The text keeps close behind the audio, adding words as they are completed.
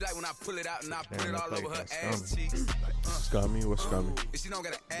Scummy? What's scummy?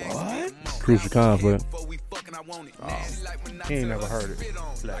 What? Crucial Conflict. He ain't never heard it.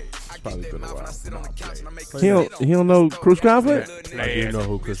 Play. It's probably been a while. He don't know Crucial Conflict? I do know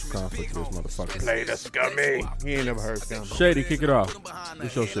who Crucial Conflict is, motherfucker. Play the Scummy. He ain't never heard Scummy. Shady, kick it off.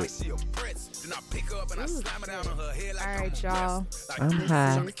 It's your shit. Alright, y'all. I'm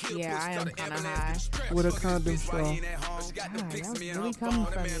high. Yeah, I am kind of high. With a condom straw. God, that was really coming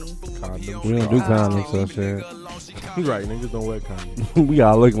from me. Condom We don't do straw. condoms, so shit. You right, niggas don't wear condoms. We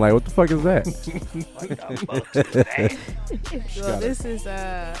all looking like, what the fuck is that? Well, this is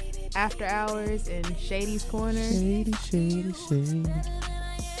After Hours in Shady's Corner. Shady, shady, shady.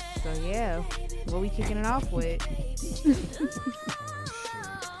 So, yeah, what we kicking it off with?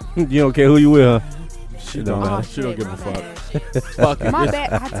 You don't care who you with, huh? She don't matter. She don't shit, give a my fuck. bad. Fuck it. My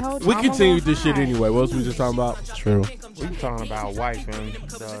bad. I told you. We I'm continued almost this shit high. anyway. What else we just talking about? True. We talking about wifing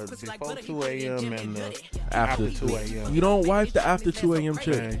before 2 a.m. and after 2 a.m. You don't wife the after 2 a.m.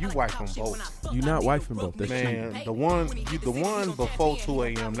 chick. Man, you wife them both. You not wifing both. That's cheating. Man, the one before 2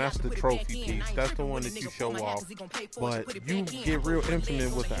 a.m. That's the trophy piece. That's the one that you show off. But you get real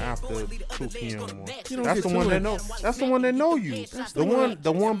intimate with the after 2 p.m. one. That's the one that know. That's the one that know you.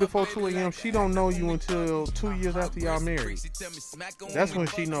 The one before 2 a.m. She don't know you until 2 years after y'all married. That's when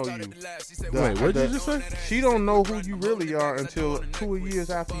she know you. Wait, what did you just say? She don't know who you really are until 2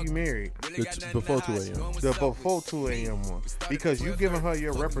 years after you married. Before 2 a.m. The before 2 a.m. one. Because you giving her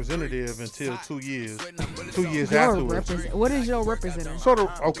your representative until 2 years. 2 years Your afterwards. what is your representative?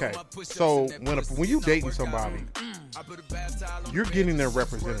 Okay. So when you dating somebody, you're getting their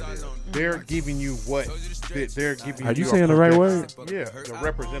representative. They're giving you what they're giving. Are you your saying the right word? Yeah, the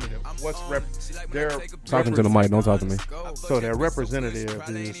representative. They're Talking to the mic, don't talk to me. So their representative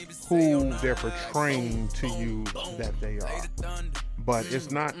is who they're portraying to you that they are. But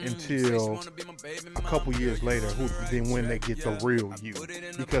it's not until a couple years later when they get the real you.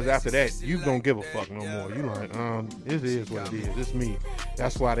 Because after that, you don't give a fuck no more. You like, it is what it is. It's me.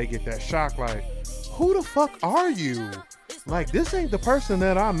 That's why they get that shock like, who the fuck are you? Like, this ain't the person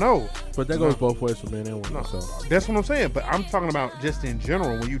that I know. But that goes both ways for men and women. No, So. that's what I'm saying. But I'm talking about just in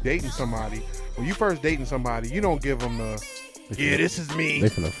general. When you dating somebody, when you first dating somebody, you don't give them the, yeah, this is me. They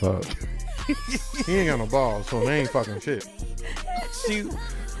finna fuck. He ain't got no balls, so they ain't fucking shit.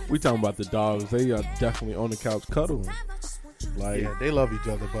 We talking about the dogs. They are definitely on the couch cuddling. Like, Yeah, they love each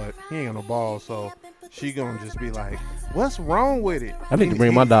other, but he ain't got no balls, so she gonna just be like, what's wrong with it? I need to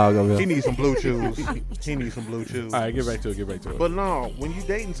bring my dog over He here. needs some blue chews. He needs some blue chews. all right, get back to it. But no, when you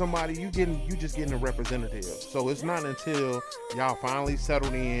dating somebody, you just getting a representative. So it's not until y'all finally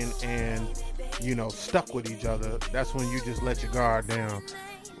settled in and, stuck with each other, that's when you just let your guard down.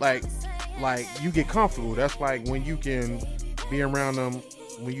 Like you get comfortable. That's like when you can be around them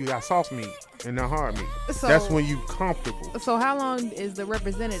when you got soft meat and not hard meat. So, That's when you comfortable. So how long is the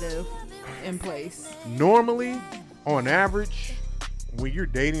representative in place? Normally, on average, when you're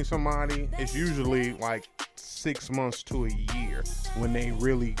dating somebody, it's usually like 6 months to a year when they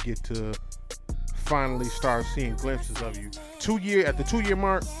really get to finally start seeing glimpses of you. At the 2 year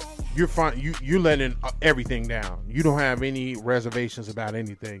mark, you're fine. You're letting everything down. You don't have any reservations about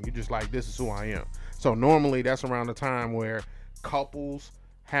anything. You're just like, this is who I am. So normally that's around the time where couples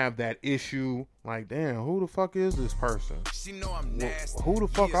have that issue. Like, damn, who the fuck is this person? Who the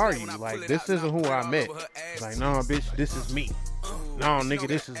fuck are you? Like, this isn't who I met. Like, no, bitch, this is me. No, nigga,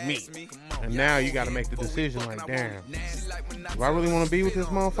 this is me. And now you got to make the decision like, damn, do I really want to be with this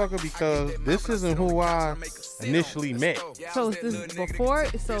motherfucker? Because this isn't who I initially met. So is this before?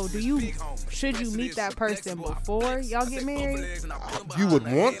 So should you meet that person before y'all get married? You would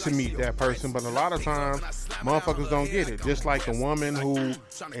want to meet that person, but a lot of times motherfuckers don't get it. Just like the woman who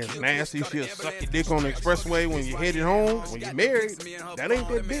is nasty, she'll suck your dick on the expressway when you're headed home. When you're married, that ain't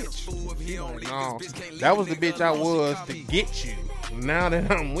that bitch. No, that was the bitch I was to get you. Now that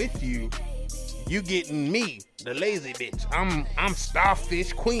I'm with you, you getting me, the lazy bitch. I'm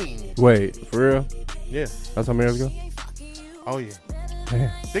Starfish Queen. Wait, for real? Yeah. That's how marriage go? Oh yeah. Damn.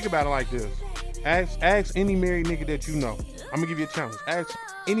 Think about it like this. Ask any married nigga that you know. I'm gonna give you a challenge. Ask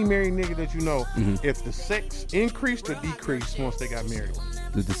any married nigga that you know if the sex increased or decreased once they got married.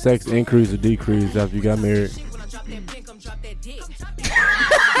 Did the sex increase or decrease after you got married?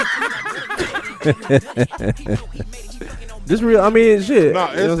 This real, I mean, shit.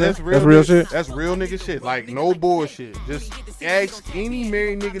 No, that's real. That's real shit. That's real nigga shit. Like, no bullshit. Just ask any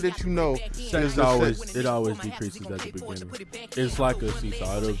married nigga that you know. Sex always decreases at the beginning. It's like a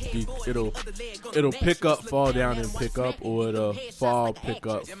seesaw. It'll pick up, fall down, and pick up, or it'll fall, pick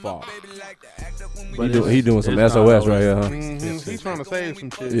up, fall. But He doing some it's not SOS right always- here, huh? Mhm. He's trying to save some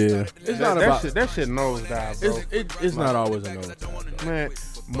shit. Yeah. It's not about. That shit nosedive, bro. It's not always a no. Man,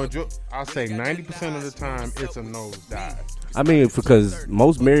 I say 90% of the time it's a nosedive. I mean, because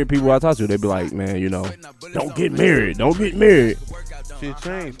most married people I talk to, they be like, man, you know, don't get married. Don't get married. Shit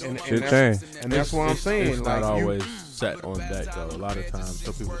changed. And Shit that's, changed. And that's what I'm saying. It's not like, always set on that though. A lot of times,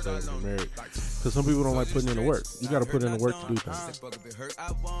 some people say they're married because some people don't like putting in the work. You got to put in the work to do things.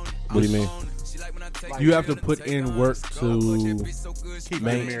 What do you mean? You have to put in work to keep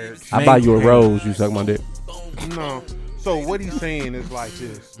main- the marriage. I buy you a maintain- rose, you suck my dick. No. So what he's saying is like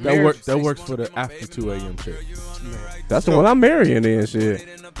this. That works for the after 2 a.m. chick. That's the one I'm marrying then, shit.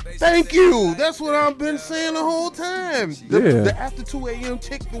 Thank you. That's what I've been saying the whole time. The Yeah. after 2 a.m.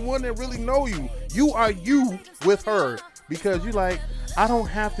 chick, the one that really know you. You are you with her. Because you like, I don't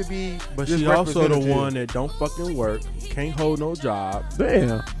have to be But this she also the representative. one that don't fucking work, can't hold no job.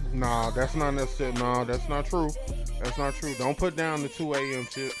 Damn. Nah, that's not necessary. No, that's not true. That's not true. Don't put down the 2 a.m.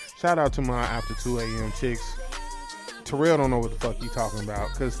 chick. Shout out to my after 2 a.m. chicks. Terrell don't know what the fuck he talking about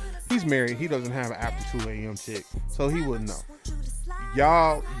because he's married. He doesn't have an after 2 a.m. chick, so he wouldn't know.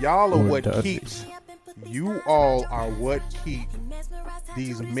 Y'all are Or what does he? keeps. You all are what keep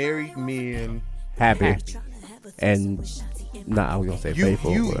these married men Happy. And, nah, I was going to say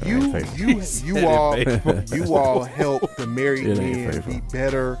faithful. but it ain't faithful. you all help the married It ain't men faithful. be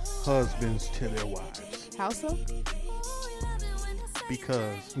better husbands to their wives House up?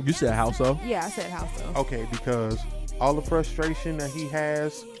 because You said how so? Yeah, I said house up. okay, because all the frustration that he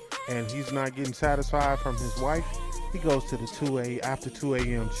has and he's not getting satisfied from his wife, he goes to the after 2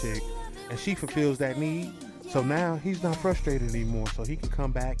 a.m. chick and she fulfills that need. So now he's not frustrated anymore. So he can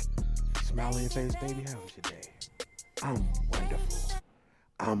come back, smile in your face, baby, how was your day? I'm wonderful.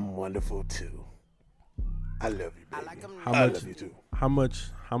 I'm wonderful too. I love you, baby. How I much? love you too.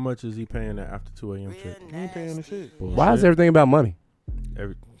 How much is he paying that after 2 a.m. chick? He ain't paying the shit. Why is everything about money?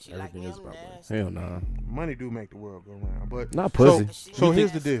 Everything is about money. Hell nah. Money do make the world go round, but Not pussy. So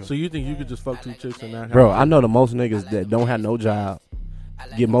here's the deal. So you think you could just fuck 2 chicks and not have? Bro, I know the most niggas that don't have no job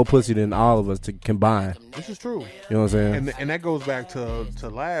get more pussy than all of us to combine. This is true. You know what I'm saying? And that goes back to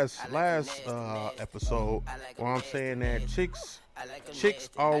last episode where I'm saying that chicks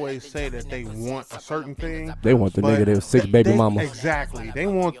always say that they want a certain thing. They want the but nigga that was 6 baby they- mamas. Exactly. They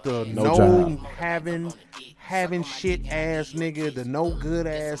want the No no job. having shit ass nigga, the no good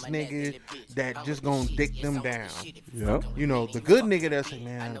ass nigga that just gonna dick them down. Yep. You know, the good nigga that say,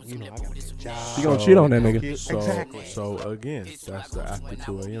 man, you know, I got a job. She gonna cheat on that nigga. Exactly. So again, that's the after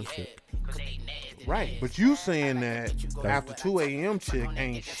 2 a.m. chick. Right, but you saying that after 2 a.m. chick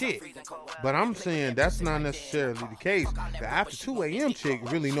ain't shit. But I'm saying that's not necessarily the case. The after 2 a.m. chick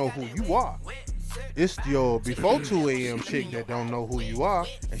really know who you are. It's your before 2 a.m. chick that don't know who you are,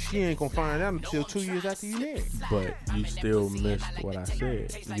 and she ain't gonna find out until 2 years after you married. But you still missed what I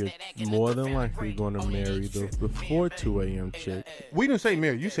said. You're more than likely going to marry the before 2 a.m. chick. We didn't say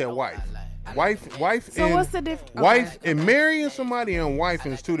married, you said wife. Wife, So and what's the difference? wife and marrying somebody and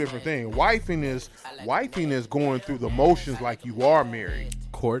wifing is two different things. Wifing is going through the motions like you are married.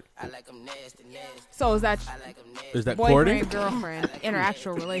 Court. So is that Courting? boyfriend, girlfriend,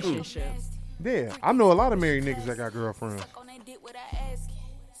 interactual relationship? Yeah, I know a lot of married niggas that got girlfriends.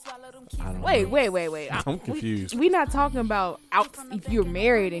 Wait. I'm confused. We not talking about out if you're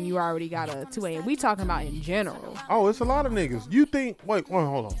married and you already got a 2 a.m. We talking about in general. Oh, it's a lot of niggas. You think? Wait,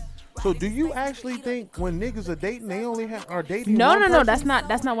 hold on. So, do you actually think when niggas are dating, they only are dating? No. one person?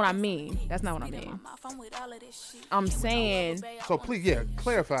 That's not what I mean. That's not what I mean. I'm saying So please,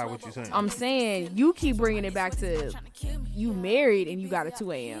 clarify what you're saying. I'm saying you keep bringing it back to you married and you got a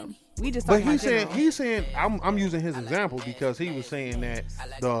 2 a.m. We just But talking about he's saying I'm using his example because he was saying that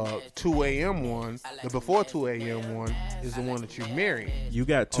the 2 a.m. one, the before 2 a.m. one, is the one that you marry. You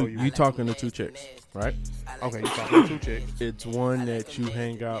got two. You talking to 2 chicks, right? Okay, you talking to 2 chicks. It's one that you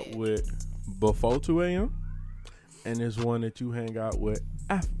hang out with before 2 a.m. and there's one that you hang out with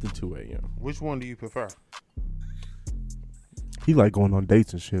after 2 a.m. Which one do you prefer? He like going on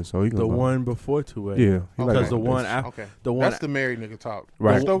dates and shit, so he The gonna go. one before 2 a.m. Yeah, he Okay. Because the going one dates. after Okay, the one that's the married nigga talk.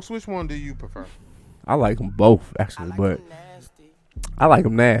 Right. Stokes, which one do you prefer? I like them both actually, but I like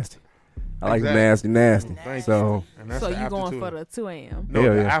them nasty. I like them nasty. Thank So you. And that's so the you after going 2 for the 2 a.m. No,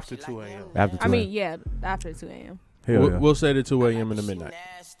 Hell the yeah. after 2 a.m. after 2 I mean, yeah, after 2 a.m. hell yeah. we'll say the 2 a.m. and the midnight.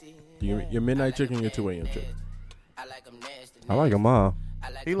 Your midnight chick and your 2 a.m. chick. I like them all.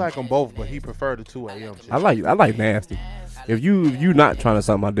 He like them both, but he prefer the 2 a.m. chick. I like nasty. If you not trying to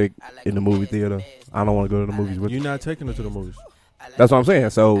suck my dick in the movie theater, I don't want to go to the movies with you. You're not taking her to the movies. That's what I'm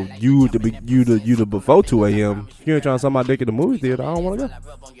saying. So you the before 2 a.m. If you ain't trying to suck my dick in the movie theater, I don't want to go.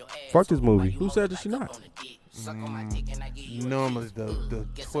 Fuck this movie. Who said that she not? Normally the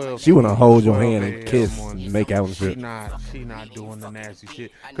 12. She wanna hold your 12 hand and kiss a.m. and make out and She shit. not doing the nasty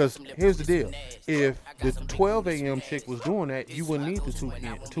shit. Because here's the deal: if the 12 a.m. chick was doing that, you wouldn't need the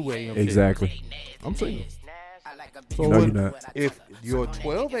 2 a.m. chick. Exactly. I'm single. So No, you're not. if your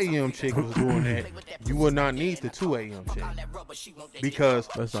 12 a.m. chick was doing that, you would not need the 2 a.m. chick because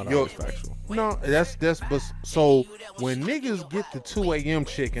That's not your always factual. no, that's but so when niggas get the 2 a.m.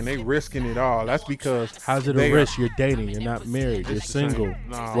 chick and they risking it all, that's because How's it they a are- risk? You're dating. You're not married. You're It's the same. single.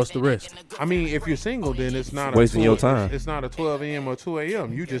 Nah. What's the risk? I mean, if you're single, then it's not Wasting a your time. It's not a 12 a.m. or 2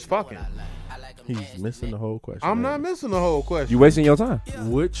 a.m. You just fucking. He's missing the whole question. I'm not missing the whole question. You wasting your time.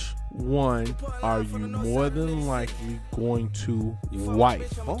 Which one are you more than likely going to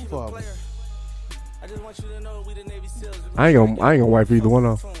wife? Both of them. I ain't gonna wife either one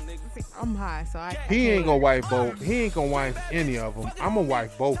of them. I'm high, so I. He ain't gonna wife both. He ain't gonna wife any of them. I'm gonna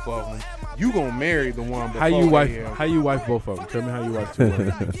wife both of them. You gonna marry the one before How you wife? AM. How you wife both of them? Tell me how you wife two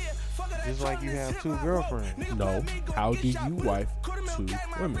women. Just like you have 2 girlfriends. No. How do you wife 2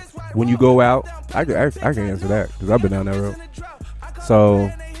 women? When you go out, I can answer that because I've been down that road.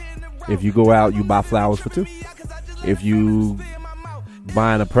 So if you go out, you buy flowers for 2. If you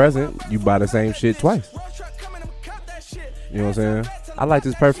buying a present, you buy the same shit twice. You know what I'm saying? I like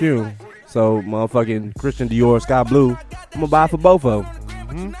this perfume, so motherfucking Christian Dior Sky Blue, I'm gonna buy it for both of them.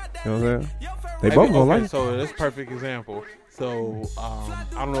 Mm-hmm. You know what I'm saying? They both gonna like it. So that's a perfect example. So I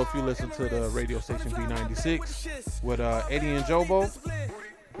don't know if you listen to the radio station B96 with Eddie and Jobo.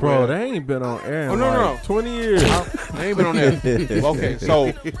 Bro, they ain't been on air in Oh, no. 20 years. They ain't been on there. Okay,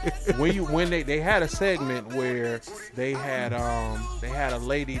 so when they had a segment where they had a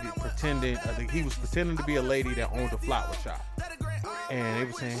lady that pretended he was pretending to be a lady that owned a flower shop, and they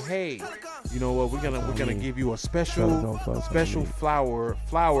were saying, hey, you know what, we're gonna give you a special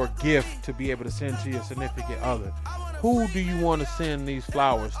flower gift to be able to send to your significant other. Who do you want to send these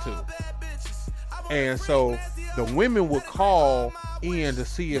flowers to? And so the women would call in to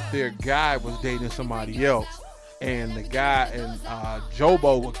see if their guy was dating somebody else. And the guy and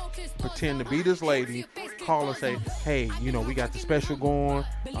Jobo would pretend to be this lady, call and say, hey, you know, we got the special going.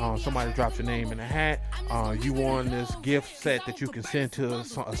 Somebody dropped your name in a hat. You won this gift set that you can send to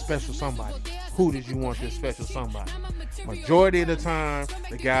a special somebody. Who did you want this special somebody? Majority of the time,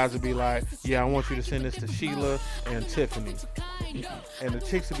 the guys would be like, yeah, I want you to send this to Sheila and Tiffany. And the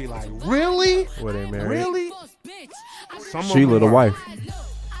chicks would be like, really? Were they married? Really? Some of Sheila, them the were. wife.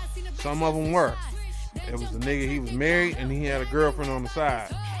 Some of them were. It was a nigga, he was married and he had a girlfriend on the side.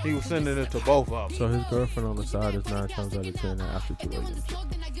 He was sending it to both of them. So his girlfriend on the side is 9 times out of 10 after 2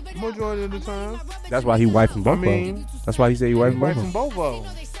 a.m. Majority of the time. That's why he wifing both I mean, of them. That's why he said he wifing both of Wifing them. both of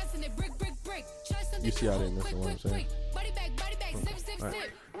them. You see how they missing what I'm saying? All right.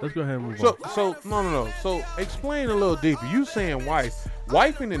 Let's go ahead and move So on. no. So explain a little deeper. You saying wife.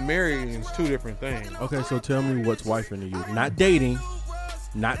 Wifing and marrying is 2 different things. Okay, so tell me what's wifing to you. Not dating.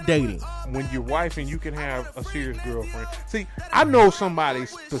 Not dating. When you're wifing, you can have a serious girlfriend. See, I know somebody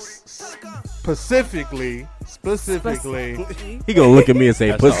specifically. He gonna look at me and say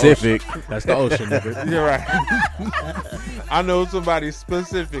That's the Pacific. That's the ocean, nigga. You're right. I know somebody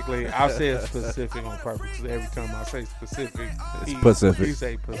specifically. I said specific on purpose. Every time I say specific, Pacific. He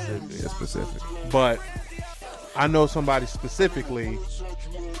say Pacific. It's Pacific. But I know somebody specifically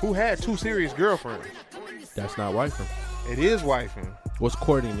who had 2 serious girlfriends. That's not wifing. It is wifing. What's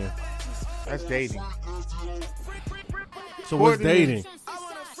courting there? That's dating. So what's Courting- dating?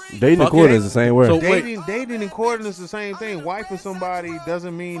 Dating and Fuck courting it. is the same word. So- Wait. Dating and courting is the same thing. Wifing somebody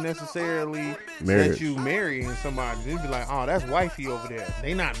doesn't mean necessarily Marriage. that you marrying somebody. They'd be like, oh, that's wifey over there.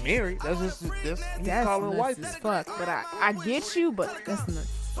 They not married. That's just he's That's calling nuts wifey. as fuck. But I get you, but that's nuts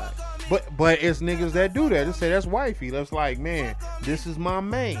as fuck. But it's niggas that do that. They say that's wifey. That's like, man, this is my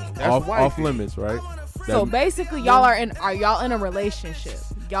main. That's Off wifey. limits, right? So basically, are y'all in a relationship?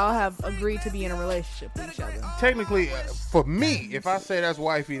 Y'all have agreed to be in a relationship with each other. Technically, for me, if I say that's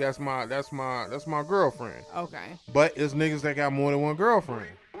wifey, that's my girlfriend. Okay. But it's niggas that got more than one girlfriend.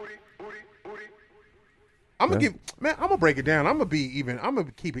 I'm gonna break it down. I'm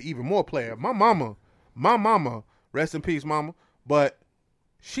gonna keep it even more player. My mama, rest in peace, mama. But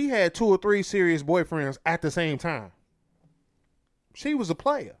she had 2 or 3 serious boyfriends at the same time. She was a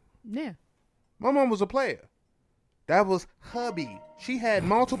player. Yeah. My mom was a player. That was hubby. She had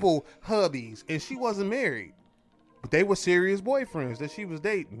multiple hubbies, and she wasn't married. But they were serious boyfriends that she was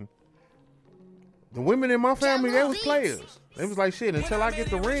dating. The women in my family, they was players. They was like, shit, until I get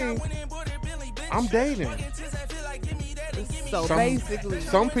the ring, I'm dating. So basically,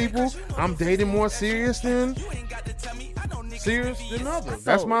 Some people, I'm dating more serious than others.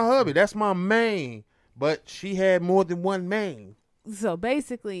 That's my hubby. That's my main. But she had more than one main. so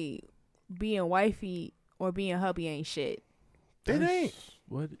basically, being wifey or being hubby ain't shit. It ain't.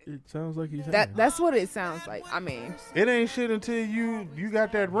 What it sounds like he's That's what it sounds like. I mean, It ain't shit until you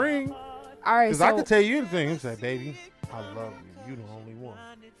got that ring. all right. Because So I can tell you anything. It's like, baby, I love you. You the only one.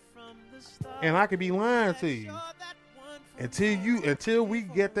 And I could be lying to you. Until we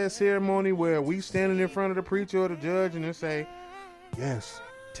get that ceremony where we standing in front of the preacher or the judge and they say, yes,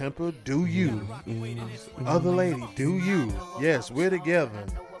 Temper, do you. Other lady, do you. Yes, we're together.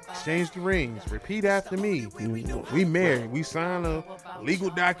 Exchange the rings. Repeat after me. We married. We sign a legal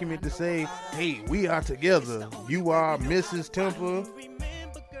document to say, hey, we are together. You are Mrs. Temper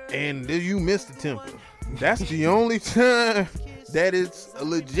and you Mr. Temper. That's the only time that it's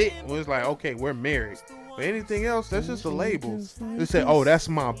legit when it's like, okay, we're married. But anything else, that's just a label. They say, oh, that's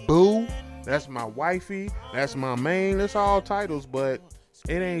my boo, that's my wifey, that's my main. That's all titles, but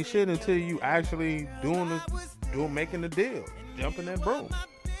it ain't shit until you actually making the deal, jumping that broom.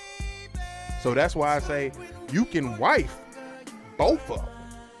 So that's why I say you can wife both of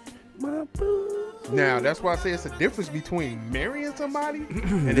them. Now that's why I say it's a difference between marrying somebody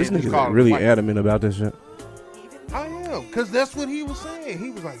and This then just nigga's calling really wife. adamant about this shit. I am, because that's what he was saying. He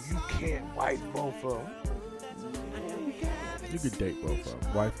was like, you can't wife both of them. You could date both of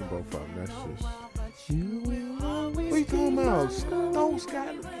them, wife and both of them. That's just. What you talking about? Stokes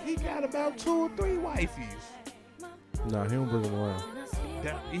got about 2 or 3 wifeys. Nah, he don't bring them around.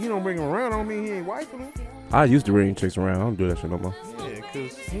 He don't bring them around, don't mean he ain't wifing them. I used to bring chicks around. I don't do that shit no more. Yeah,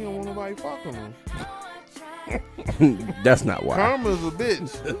 because he don't want nobody fucking him. That's not why. Karma's a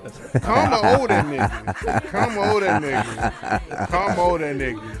bitch. Karma owe that nigga. Karma owe that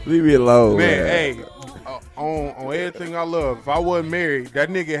nigga. Leave me alone, Man, man. hey, on everything I love, if I wasn't married, that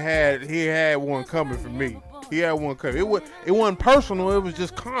nigga had one coming for me. He had one coming. It wasn't personal, it was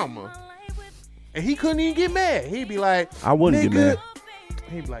just karma. And he couldn't even get mad. He'd be like, I wouldn't get mad.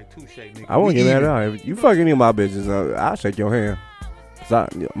 He'd be like, touche, nigga. I wouldn't We get mad even. at all. If you fuck any of my bitches, I'll shake your hand.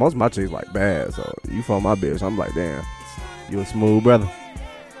 Most of my chicks like bad, so you fuck my bitch, I'm like, damn, you a smooth brother.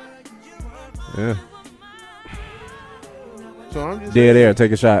 Yeah. So I'm just Dead air,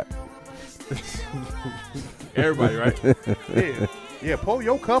 take a shot. Everybody, right? Yeah, pull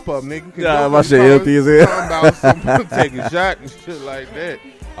your cup up, nigga. Nah, my shit empty as hell. Talking about some take a shot and shit like that.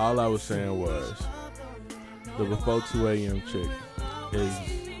 All I was saying was the before 2 a.m. chick is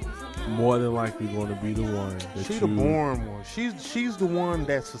more than likely going to be the one that She's the born one. She's the one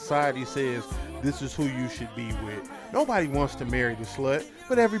that society says this is who you should be with. Nobody wants to marry the slut,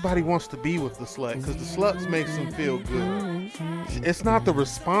 but everybody wants to be with the slut because the sluts makes them feel good. It's not the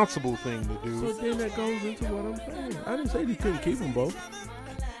responsible thing to do. So then that goes into what I'm saying. I didn't say you couldn't keep them both.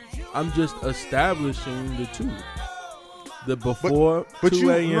 I'm just establishing the two. The before 2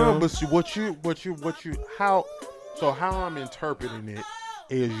 a.m. How I'm interpreting it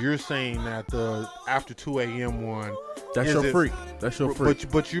is you're saying that the after 2 a.m. one, That's is your it- freak. That's your freak.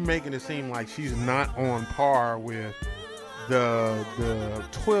 But you're making it seem like she's not on par with the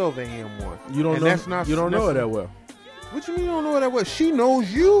 12 a.m. one. You don't And know. that's not- You don't know her that's- that well. What you mean you don't know that well? She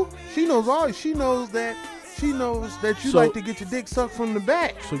knows you. She knows all. She knows that you So- like to get your dick sucked from the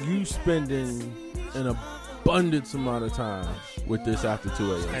back. So you spending an abundance amount of time with this after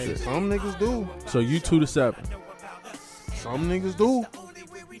 2 a.m. Hey, shit. some niggas do. So you 2 to 7. Some niggas do.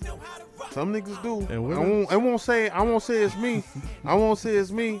 Some niggas do. And I women? won't say it's me. I won't say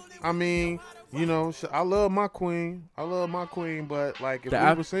it's me. I mean, you know, I love my queen. But like if we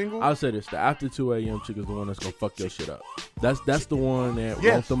were single, I'll say this: the after 2 a.m. chick is the one that's gonna fuck your shit up. That's the one that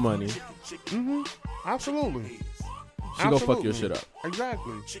Yes. wants the money. absolutely. She gonna fuck your shit up.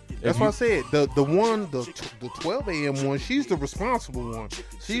 Exactly. That's why I said the 12 a.m. one. She's the responsible one.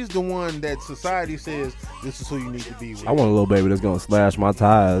 She's the one that society says this is who you need to be with. I want a little baby that's gonna slash my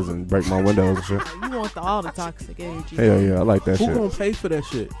tires and break my windows and shit. you want all the toxic energy. Hell yeah, I like that Who shit. gonna pay for that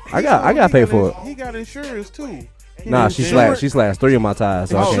shit? I got paid for it. He got insurance too. Nah, she slashed 3 of my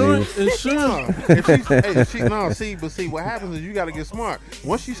tires, so I can't even. Insurance. See, what happens is you got to get smart.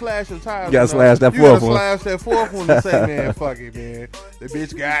 Once she slashes her tires, You gotta slash that fourth one. Slash that fourth one and say, man, fuck it, man. The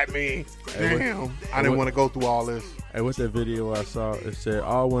bitch got me. Damn. I didn't want to go through all this. Hey, with that video I saw, it said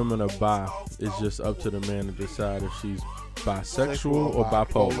all women are bi. It's just up to the man to decide if she's bisexual or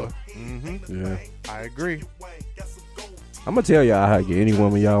bipolar. Mm-hmm. Yeah. I agree. I'm gonna tell y'all how to get any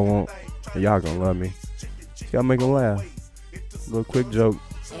woman y'all want, and y'all gonna love me. Y'all make them laugh. Little quick joke.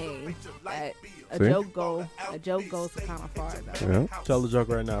 Hey, A See? joke goes kind of far though. Yeah. Tell the joke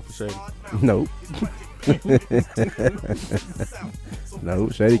right now for Shady. Nope. No,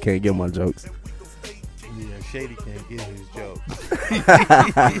 Shady can't get my jokes. Yeah, Shady can't get his joke.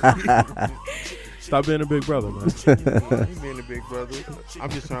 Stop being a big brother, man. He being a big brother. I'm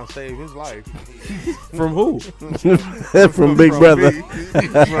just trying to save his life. From who? From Big Brother. Me.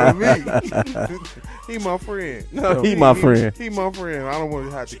 From me. He my friend. No, he my friend. He my friend. I don't want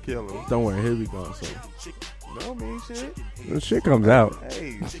to have to kill him. Don't worry, here we go. So No mean shit. This shit comes out.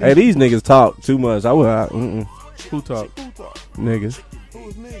 Hey, Hey, these niggas talk too much. I would, who talk? who talk? niggas, Who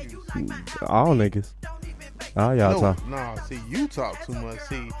is niggas? all niggas, all y'all talk. No, see, you talk too much.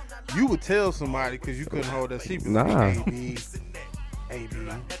 See, you would tell somebody because you couldn't hold that secret. Nah. Hey, B,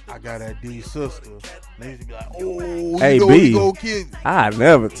 I got that D sister. They used to be like, oh, Hey, you B. go kid. I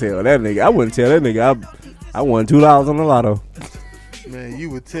never tell that nigga. I wouldn't tell that nigga. I won $2 on the lotto. Man, you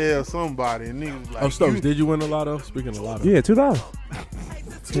would tell somebody, and niggas like, Oh, Stokes, did you win the lotto? Speaking of lotto. Yeah, $2.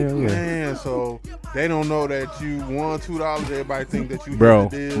 Hell yeah, man, so they don't know that you won $2. Everybody think that you bro.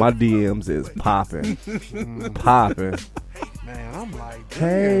 hit the deal. My DMs is popping, popping. Man, I'm like, damn.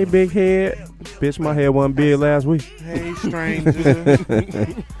 Hey, big head, bitch. My head wasn't big last week. Hey, stranger.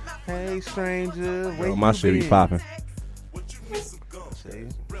 Hey, stranger. Where Bro, my you shit be been? popping. See?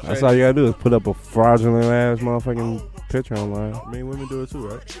 That's all you gotta do is put up a fraudulent ass motherfucking picture online. I mean, women do it too,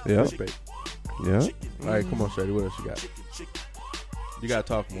 right? Yeah, Clickbait. yeah. All right, come on, Shady. What else you got? You gotta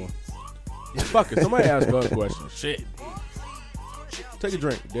talk more. Fuck it. Somebody ask her a question. Shit. Take a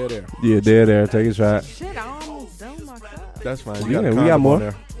drink. Dead air. Yeah, there. Take a shot. Shit, I almost done my cup. That's fine. Yeah, a we got condom more. on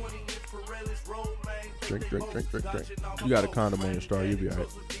there. Drink. You got a condom on your star. You'll be all right.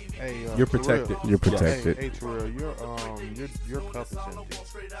 Hey, You're Terrell. protected. You're protected. Hey, Terrell, your cup is empty.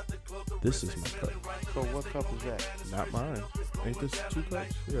 This is my cup. So what cup is that? Not mine. Ain't this 2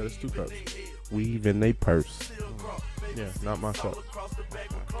 cups? Yeah, there's 2 cups. Weave in they purse. Yeah, not my cup.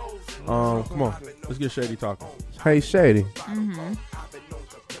 Come on. Let's get Shady talking. Hey, Shady. Mm-hmm.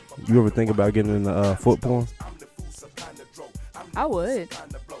 You ever think about getting into foot porn? I would.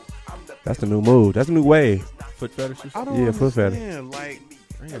 That's the new move. That's the new wave. Foot fetishes? I don't Yeah, foot fetish. understand. Like,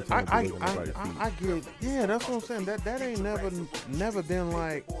 I ain't got time to look at nobody's feet. I get, yeah, that's what I'm saying. That ain't never been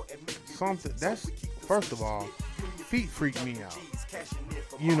like something. That's first of all, feet freak me out.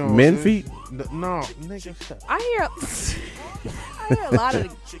 You know, Men it's- feet? No, nigga, shut. I hear a lot of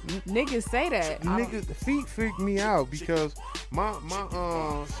niggas say that. Nigga, the feet freak me out because my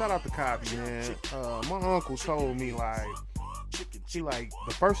shout out to Copy, man. My uncle told me like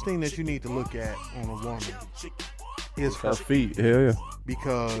the first thing that you need to look at on a woman is her Her feet. Hell yeah.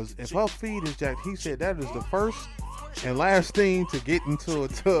 because if her feet is jacked, he said that is the first and last thing to get into a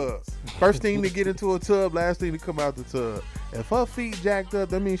tub. First thing to get into a tub, last thing to come out the tub. If her feet jacked up,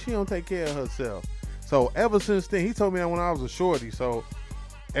 that means she don't take care of herself. So ever since then, he told me that when I was a shorty. So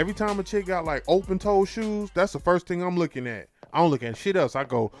every time a chick got like open toe shoes, that's the first thing I'm looking at. I don't look at shit else. I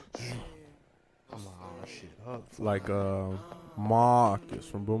go, come on, shit up. Like Marcus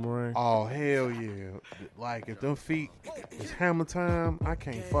from Boomerang. Oh hell yeah! Like if them feet is hammer time, I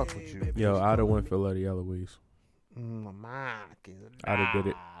can't fuck with you. Yo, I'd have went for Letty Eloise. Marcus, I'd have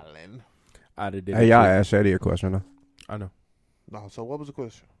did it. darling. I'd have did Hey, it. y'all too. asked Shady a question, huh? I know. No, so what was the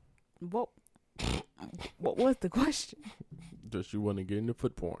question? What was the question? Does you want to get into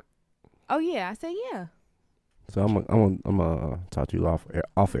foot porn? Oh yeah, I said yeah. So I'm gonna talk to you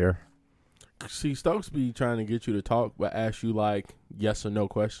off air. See, Stokes be trying to get you to talk, but ask you like yes or no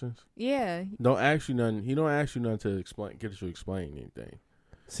questions. Yeah. Don't ask you nothing. He don't ask you nothing to explain. Get you to explain anything.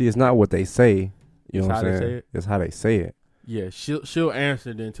 See, it's not what they say. You It's know how what I'm they saying? say it? It's how they say it. Yeah, she'll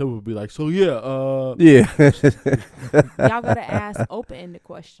answer. Then Tip will be like, so yeah, Yeah. Y'all gotta ask open-ended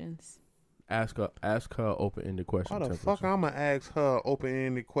questions. ask her open-ended question. Why the Temperature. fuck I'ma ask her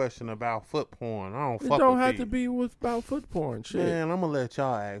open-ended question about foot porn? I don't It fuck don't with have to feet. be about foot porn. Shit. Man, I'm gonna let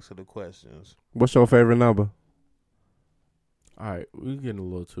y'all answer the questions. What's your favorite number? All right, we getting a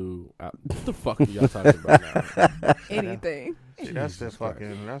little too. What the fuck are y'all talking about now? Anything. See, that's Jesus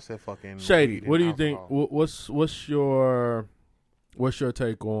that fucking Shady, weed what do and you think? alcohol. What's your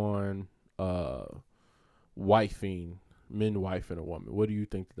take on wifing, men wifing a woman? What do you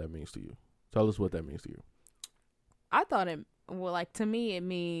think that means to you? Tell us what that means to you. I thought to me, it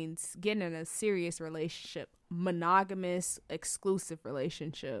means getting in a serious relationship, monogamous, exclusive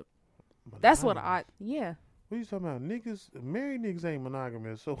relationship. That's what yeah. What you talking about? Niggas, married niggas ain't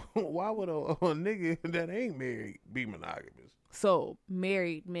monogamous. So why would a nigga that ain't married be monogamous? So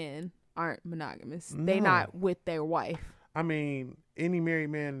married men aren't monogamous. They No. not with their wife. I mean, any married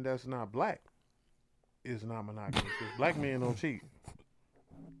man that's not black is not monogamous. 'Cause black men don't cheat.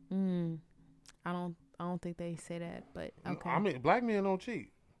 I don't think they say that, but okay. I mean, black men don't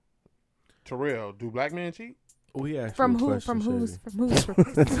cheat. Terrell, do black men cheat? We asked from you a who? question, From who's? Shady. From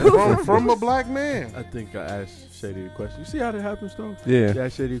who's? From a black man. I think I asked Shady a question. You see how that happens, though? Yeah. She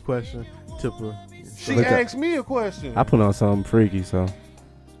asked Shady a question. Tipper. She Look asked me a question. I put on something freaky, so.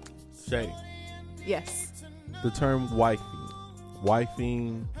 Shady. Yes. The term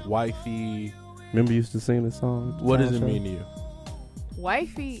wifing, wifey. Remember you used to sing the song? What does it mean to you?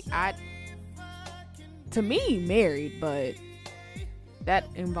 Wifey, to me, married, but that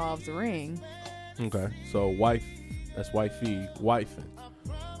involves a ring. Okay. So wife, that's wifey, wifing.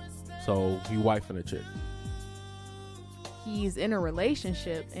 So he wifing a chick. He's in a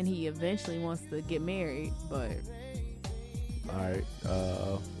relationship and he eventually wants to get married, but All right.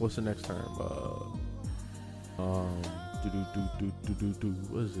 What's the next term?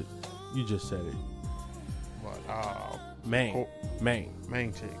 What is it? You just said it. What? Main.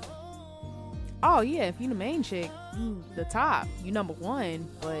 Main chick. oh yeah, if you the main chick, you the top, you number one.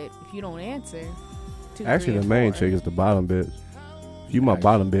 But if you don't answer, two, Actually, three, the and main four. chick is the bottom bitch. If you my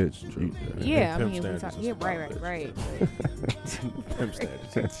bottom bitch, you, Yeah, I Pimp mean, standards is yeah, the right. Pimp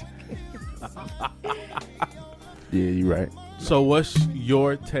standards. yeah, you right. So what's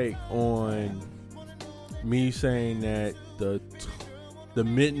your take on me saying that the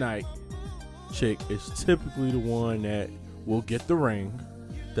midnight chick is typically the one that will get the ring,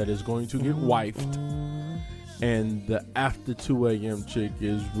 that is going to get wifed, and the after 2 a.m. chick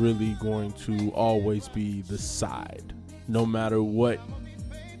is really going to always be the side, no matter what,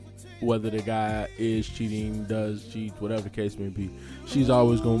 whether the guy is cheating, does cheat, whatever the case may be, she's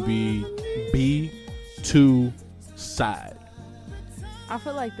always going to be B2 side. I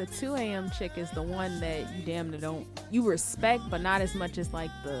feel like the 2 a.m. chick is the one that you damn near you respect, but not as much as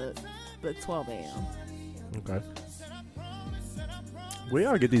like the 12 a.m. Okay. Where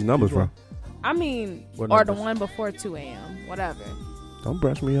y'all get these numbers from? I mean, What or the numbers? one before 2 a.m. Whatever. Don't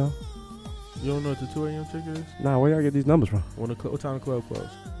brush me off. You don't know what the 2 a.m. chick is? Nah, where y'all get these numbers from? What time the club close?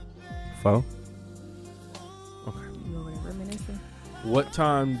 4. You over there reminiscing? What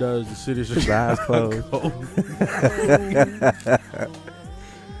time does the city His eyes closed.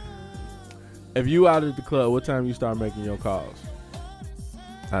 If you out at the club, what time you start making your calls?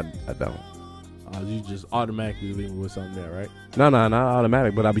 I don't. You just automatically leaving with something there, right? No, not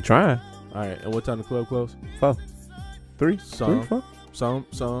automatic, but I be trying. All right. And what time the club close? 4. 3? Some. 3, 4?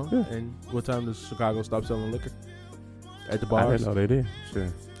 Some. Yeah. And what time does Chicago stop selling liquor? At the I bars? didn't know they did. Sure.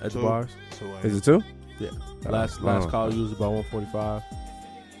 At the So- bars? So, Is it 2? Yeah. Oh, Last oh. call you was about 1:45.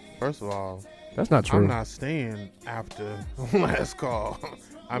 first of all, That's not true. I'm not staying after last call.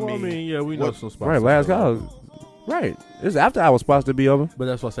 I mean, yeah, we know what- some spots. Right, that last sell liquor. call. Right. It's after hours supposed to be over. But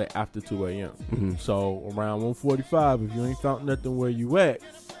that's why I say after 2 a.m. Mm-hmm. So around 1:45, if you ain't found nothing where you at,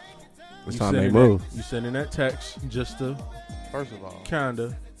 It's you time they sending move. You sending that text just to first of all,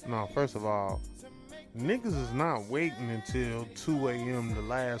 kinda. no, first of all, niggas is not waiting until 2 a.m. the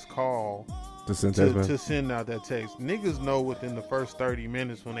last call To send text to message. send out that text. Niggas know within the first 30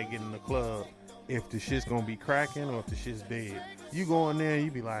 minutes when they get in the club if the shit's gonna be cracking or if the shit's dead. You go in there,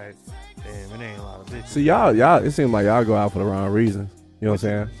 you be like, damn, it ain't a lot of bitches. See, y'all, it seems like y'all go out for the wrong reasons. You know what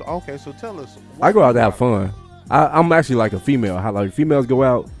I'm saying? So, okay, so tell us. I go out to have fun. I'm actually like a female. How like females go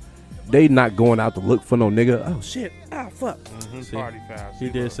out, they not going out to look for no nigga. Oh shit! Ah fuck! See, Party fast. He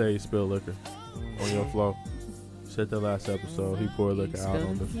did say he spilled liquor on your floor. Said the last episode he poured liquor out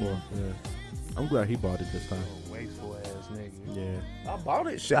on the Spilled, floor. Yeah. I'm glad he bought it this time. Wasteful ass nigga. Yeah. I bought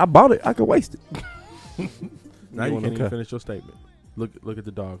it. Shit, I bought it. I could waste it. Now you want can't no even cut? finish your statement. Look at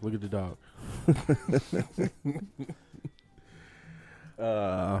the dog. Look at the dog.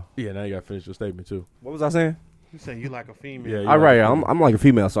 Yeah, now you gotta finish your statement too. What was I saying? You saying you like a female? Yeah, you All right, like- I'm like a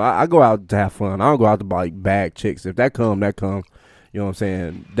female, so I go out to have fun. I don't go out to like bag chicks. If that come, that come. You know what I'm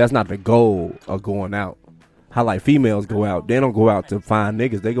saying? That's not the goal of going out. How like females go out, they don't go out to find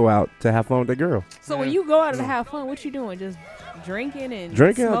niggas. They go out to have fun with their girl. So when you go out to have fun, what you doing? Just drinking and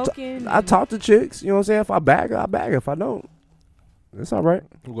Drinking, smoking? I talk to chicks. You know what I'm saying? If I bag her, I bag her. If I don't, it's all right.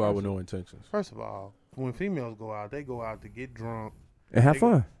 We'll go out with no intentions. First of all, when females go out, they go out to get drunk. And have They-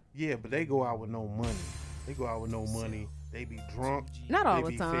 fun. Yeah, but they go out with no money. They go out with no money. They be drunk. Not all They the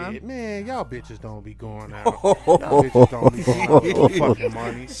be time. fed. Man, y'all bitches don't be going out. Y'all bitches don't be going out with no fucking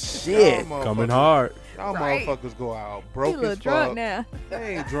money. Shit. Y'all Coming motherfuckers- hard. Y'all Right. motherfuckers go out You broke a little as drunk fuck. now.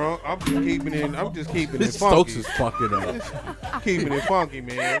 They ain't drunk. I'm just keeping it This funky. Stokes is fucking up. Keeping it funky,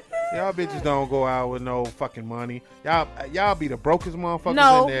 man. Y'all bitches don't go out with no fucking money. Y'all be the brokest motherfuckers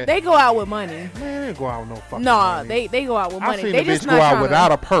No, in there. they go out with money. Man, they ain't go out with no fucking Nah, money. they go out with I money. seen They a just bitch not go out tryna-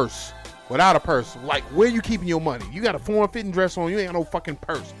 without a purse. Without a purse. Like, where you keeping your money? You got a form-fitting dress on. You ain't got no fucking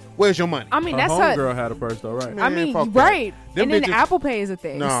purse. Where's your money? I mean, Her that's homegirl had a purse though, right? Man, I mean, fuck that. right. Them And then bitches- Apple Pay is a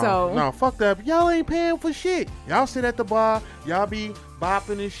thing. So No, fuck that. Y'all ain't paying for shit. Y'all sit at the bar, y'all be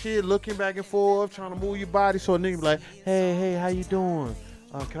bopping and shit, looking back and forth, trying to move your body. So a nigga be like, hey, how you doing?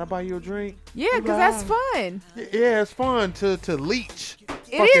 Can I buy you a drink? yeah, You because like, that's fun. Yeah, it's fun to leech.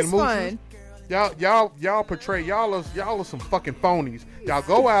 It fucking is moochies. fun. Y'all portray y'all are some fucking phonies. Y'all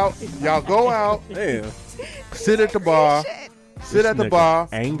go out, Damn. sit at the bar, sit at the nigga bar,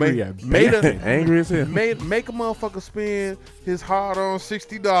 angry make, at made a, Angry as hell. make a motherfucker spend his hard-earned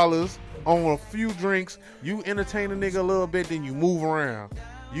 $60 on a few drinks. You entertain a nigga a little bit, then you move around.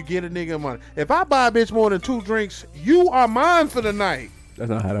 You get a nigga money. If I buy a bitch more than 2 drinks, you are mine for the night. That's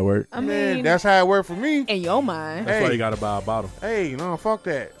not how that works. I Man, mean, that's how it worked for me. in your mind. That's why Hey. you gotta buy a bottle. Hey, no, fuck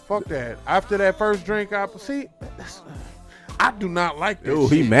that. After that first drink, I do not like this Ooh,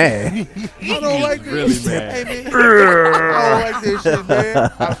 shit. he mad. I don't like this really shit. mad. Hey, man. I don't like this shit,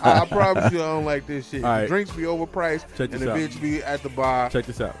 man. I promise you I don't like this shit. All right. The drinks be overpriced Check and this the out. bitch be at the bar. Check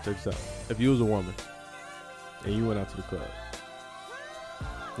this out. If you was a woman and you went out to the club,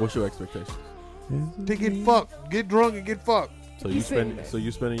 what's your expectations? To get fucked. Get drunk and get fucked. So He you said spend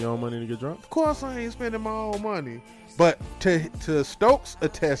you spending your own money to get drunk? Of course I ain't spending my own money. But to Stokes'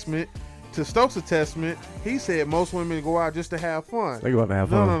 attestment, he said most women go out just to have fun. They go out to have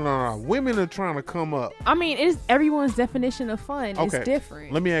fun. No. Women are trying to come up. I mean, it's everyone's definition of fun Okay. is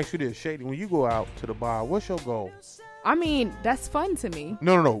different. Let me ask you this, Shady. When you go out to the bar, what's your goal? I mean, that's fun to me.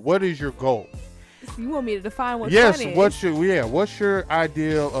 No. What is your goal? You want me to define what Yes. fun is? What's your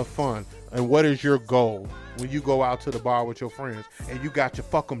ideal of fun, and what is your goal when you go out to the bar with your friends and you got your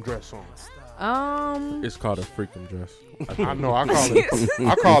fuck 'em dress on? It's called a freaking dress. I know. I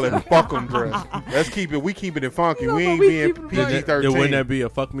call it fuck 'em dress. Let's keep it. We keep it funky. No, We but ain't we being keep it PG Then wouldn't 13. that be a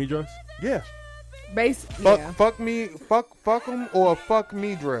fuck me dress? Yeah. yeah. Fuck me, fuck 'em or fuck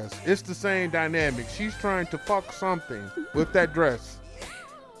me dress. It's the same dynamic. She's trying to fuck something with that dress.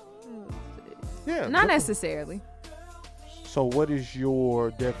 Yeah. Not necessarily. So what is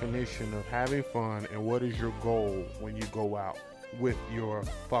your definition of having fun, and what is your goal when you go out with your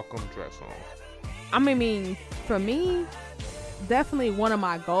fuck 'em dress on? I mean, for me, definitely one of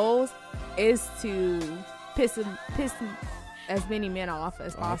my goals is to piss as many men off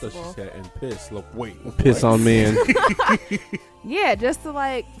as Oh, I thought possible. she said and piss. Look, wait. Piss on me and Yeah, just to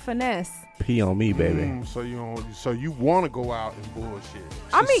like finesse. pee on me, baby. So you want to go out and bullshit.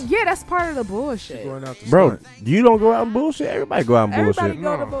 I mean, yeah, that's part of the She bullshit. going out to Bro, stunt. you don't go out and bullshit. Everybody go out and Everybody bullshit.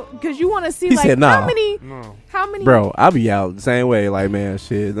 go No. to because you want to see He like said no. how many. No. Bro, I be out the same way. Like, man,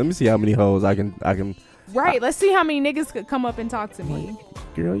 shit. Let me see how many hoes I can. Right, let's see how many niggas could come up and talk to me.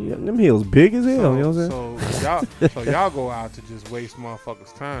 Girl, yeah, them heels big as hell. You know what I'm saying? So y'all go out to just waste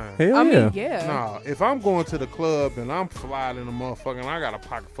motherfuckers' time. Hell I yeah. mean, yeah. Nah, if I'm going to the club and I'm flying in a motherfucker and I got a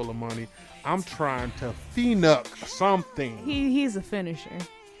pocket full of money, I'm trying to phenuck something. He's a finisher.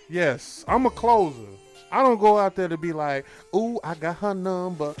 Yes, I'm a closer. I don't go out there to be like, ooh, I got her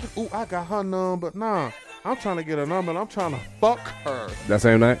number. Ooh, I got her number. Nah, I'm trying to get a number and I'm trying to fuck her That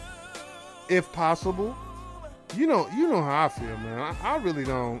same night? if possible. You know how I feel, man. I really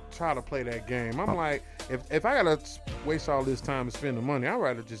don't try to play that game. I'm like, if I gotta waste all this time to spend the money, I'd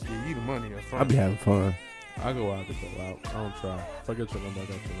rather just give you the money up I front. be having fun. I go out to go out. I don't try. If I get your number, I got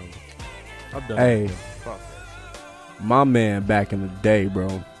your number. I've done Hey. it. Fuck that shit. My man back in the day,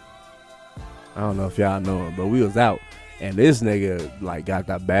 bro. I don't know if y'all know him, but we was out. And this nigga, like, got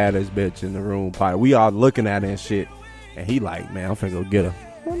the baddest bitch in the room. Probably. We all looking at her and shit. And he like, man, I'm finna go get her.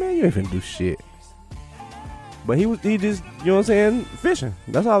 Well, man, you ain't finna do shit. But he just, you know what I'm saying, fishing.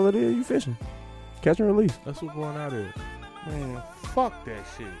 That's all it is. You fishing. Catch and release. That's what going out is. Man, fuck that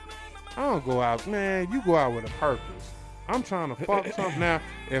shit. I don't go out, man. You go out with a purpose. I'm trying to fuck something. Now,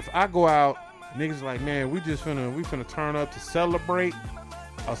 if I go out, niggas like, man, we finna turn up to celebrate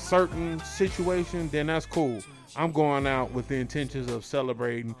a certain situation, then that's cool. I'm going out with the intentions of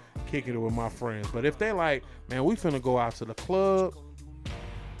celebrating, kicking it with my friends. But if they like, man, we finna go out to the club,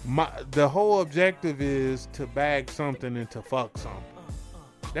 the whole objective is to bag something and to fuck something.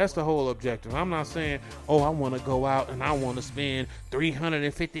 That's the whole objective. I'm not saying, oh, I want to go out and I want to spend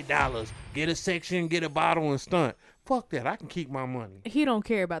 $350, get a section, get a bottle, and stunt. Fuck that. I can keep my money. He don't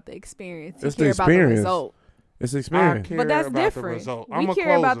care about the experience. He It's the care about the experience. result. It's I experience. care But that's about the different. result. We I'm a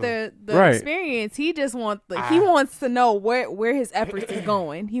care about closer. the Right. experience. He just wants he wants to know where his efforts is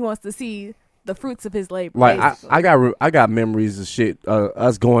going. He wants to see the fruits of his labor. Like basically. I got memories of shit.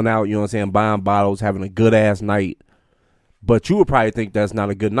 Us going out, you know what I'm saying, buying bottles, having a good ass night. But you would probably think that's not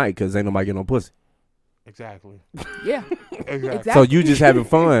a good night because ain't nobody getting no pussy. Exactly. yeah, Exactly. exactly. So you just having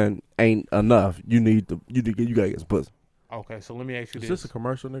fun ain't enough. You gotta get some pussy. Okay, so let me ask you Is this. this a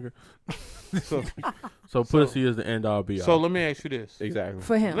commercial, nigga? So, So pussy is the end all be all. so let me ask you this. Exactly.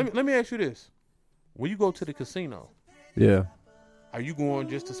 For him. Let me ask you this. When you go to the casino, Yeah. are you going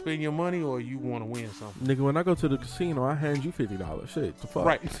just to spend your money or you want to win something? Nigga, when I go to the casino, I hand you $50. Shit, the fuck.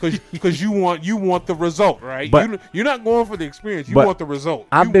 Right, because you want the result, right? But- You're not going for the experience. You but want the result.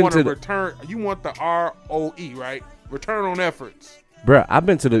 I've You been want to a the- return. You want the ROE, right? Return on efforts. Bruh, I've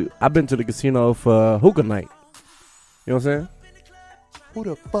been to the casino for hookah night. You know what I'm saying? Who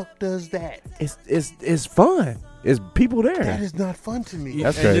the fuck does that? It's fun. It's people there. That is not fun to me.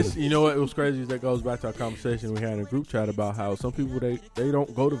 That's And crazy. this, you know what? It was crazy. That goes back to our conversation we had in a group chat about how some people they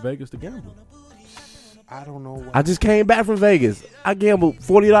don't go to Vegas to gamble. I don't know. I just came back from Vegas. I gambled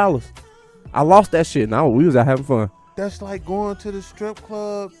 $40. I lost that shit. Now we was out having fun. That's like going to the strip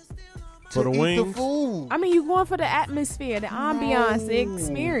club For to the eat wings? the food. I mean, you going for the atmosphere, the ambiance, the No.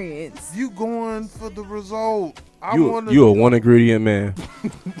 experience. You going for the result. You a one ingredient man.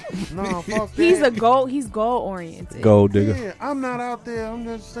 Nah, fuck that. He's goal oriented. Gold digger. Yeah, I'm not out there. I'm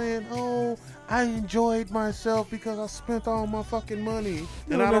just saying, oh, I enjoyed myself because I spent all my fucking money. You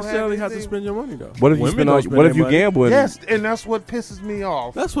and don't I don't necessarily have to anything. spend your money though. What if you Women spend don't all? spend What if their you money. gamble? Yes, and that's what pisses me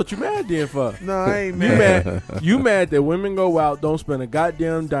off. That's what you mad then for. No, I ain't You mad. mad? You mad that women go out, don't spend a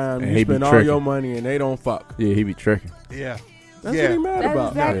goddamn dime, And you he be spend all tricking. your money, and they don't fuck. Yeah, he be tricking. Yeah. That's Yeah. what he mad That's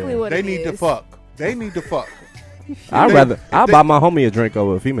about. exactly Yeah. what They it need to is. fuck. They need to fuck. I'll buy my homie a drink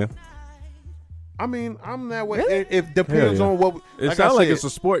over a female. I mean, I'm that way. Really? It depends Hell yeah. on what. It I sounds like said, it's a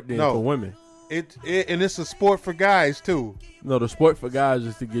sport then No. for women. and it's a sport for guys too. No, the sport for guys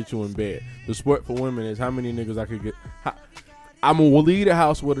is to get you in bed. The sport for women is how many niggas I could get. I'm gonna leave the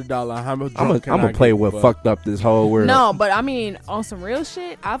house with $1. How much I'm drunk can I gonna play get, with but- fucked up this whole world. No, but I mean, on some real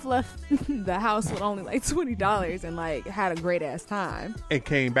shit, I've left the house with only like $20 and like had a great ass time. And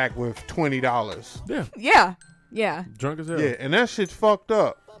came back with $20. Yeah, Yeah. drunk as hell. Yeah, and that shit's fucked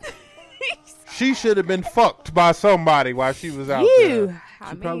up. She should have been fucked by somebody while she was out You. there. I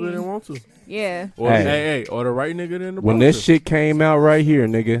She mean, probably didn't want to. yeah. Or Hey. or the right nigga in the When process. this shit came out right here,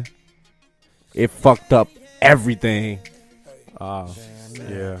 nigga, it fucked up everything.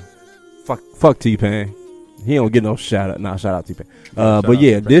 Yeah. Fuck T-Pain. He don't get no shout out. Nah, shout out T-Pain. Shout But out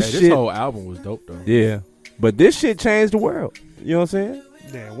yeah, to this Hey, shit. This whole album was dope though. Yeah, but this shit changed the world. You know what I'm saying?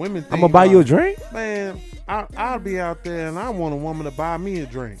 Yeah, women. I'm gonna buy you a drink. Man, I'll be out there and I want a woman to buy me a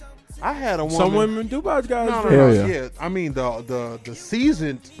drink. I had a woman. Some women do buy guys No, drink. Hell yeah. yeah. I mean the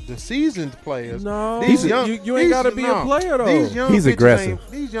seasoned players. No, These you, young, you ain't gotta be a player though. These young He's bitches aggressive.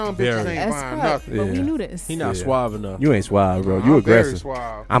 These young bitches Very. ain't As buying fuck. nothing. But we Yeah. knew this. He not Yeah. suave enough. You ain't suave, bro. I'm You very aggressive.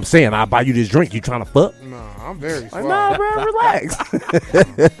 suave. I'm saying I'll buy you this drink. You trying to fuck? No, I'm very Like, suave. nah, bro, relax.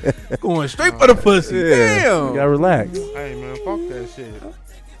 Going straight for the pussy. You Damn. gotta relax. Hey man, fuck that shit.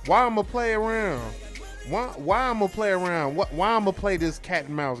 Why I'ma play around? Why I'ma play around? Why I'ma play this cat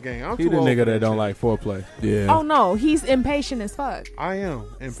and mouse game? I'm He too the old nigga for that don't shit. like foreplay. Yeah. Oh no, he's impatient as fuck. I am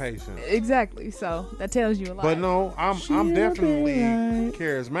impatient, Exactly. So that tells you a lot. but no, I'm definitely be right.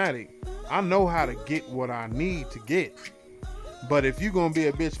 charismatic. I know how to get what I need to get. But if you gonna be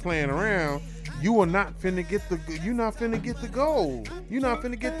a bitch playing around, you are not finna get the. You not finna get the gold. You not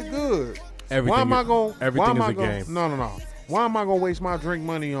finna get the good. Everything. Why am I going? Everything why am is I a gonna, game. No. Why am I gonna waste my drink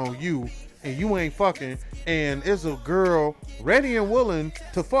money on you and you ain't fucking? And it's a girl ready and willing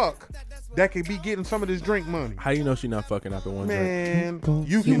to fuck that could be getting some of this drink money. How you know she not fucking after one drink? Man,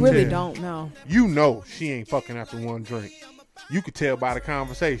 you you can really tell. don't know. You know she ain't fucking after one drink. You could tell by the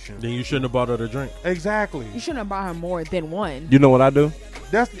conversation. Then you shouldn't have bought her the drink. Exactly. You shouldn't have bought her more than one. You know what I do?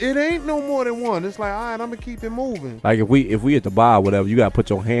 It ain't no more than one. It's like, all right, I'm gonna keep it moving. Like if we at the bar or whatever, you gotta put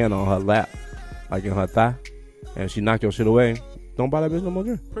your hand on her lap, like in her thigh, and she knock your shit away. Don't buy that bitch no more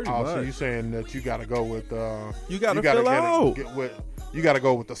drink. Pretty Oh, much. so you saying that you gotta go with You gotta fill out. you gotta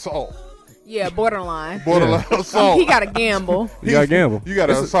go with the salt. Yeah, borderline. Borderline assault. He got to gamble. You gotta gamble. You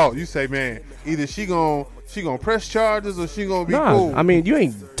gotta assault. You say, man, either she gonna press charges or she gonna be Nah, cool. I mean you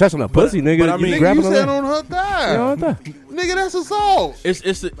ain't touching a pussy, nigga. but I mean- you nigga, grabbing you her said leg. on her thigh. You know what I'm Nigga, that's assault. It's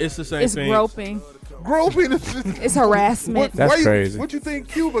the same It's thing. groping. Groping. It's harassment. That's why you- crazy. What you think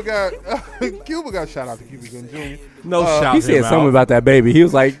Cuba got? Cuba got shout out to Cuba Gooding Jr. No shout He him said out. something about that baby. He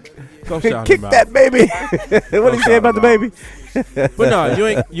was like, Don't shout "Kick him out. that baby." What did he say shout about the him baby? But no, you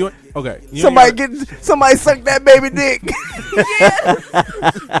ain't okay. You Somebody suck that baby dick.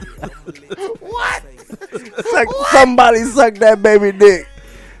 What? Somebody suck that baby dick.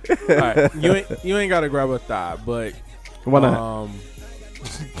 All right, you ain't gotta grab a thigh, but Why not?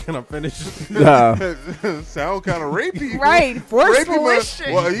 Can I finish? Nah. Sound kind of rapey. Right. Rapey, Forceful but- as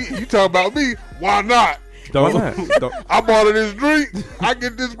shit. well, you talk about me. Why not? Don't. Why not? don't. I bought her this drink. I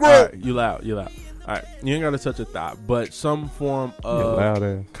get this All grip. right, you loud. All right, you ain't gotta touch a thigh, but some form loud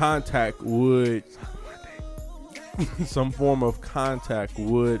ass. of contact would. Some form of contact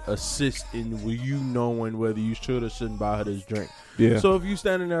would assist in you knowing whether you should or shouldn't buy her this drink. Yeah. So if you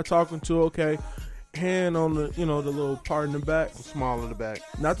standing there talking to, okay, hand on the the little part in the back, Small of the back.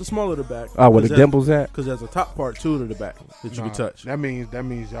 not the small of the back. Oh, where the dimples at? Because there's a top part too to the back that you can touch. That means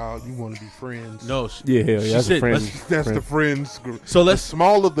y'all you want to be friends. No, Yeah, hell She yeah. That's said, a friend. That's the friends group. so The let's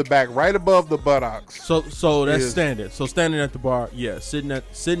small of the back, right above the buttocks. so that's Is- standard. So standing at the bar, yeah, sitting at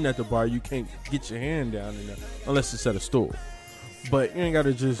the bar, you can't get your hand down in there unless it's at a stool. But you ain't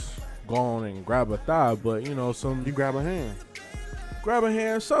gotta just go on and grab a thigh. But You grab a hand. grab a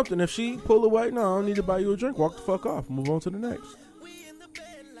hand, something. If she pull away, no, I don't need to buy you a drink. Walk the fuck off. Move on to the next.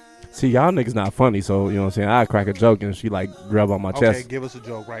 See, y'all niggas not funny, so you know what I'm saying. I crack a joke and she like grab on my Okay, chest. give us a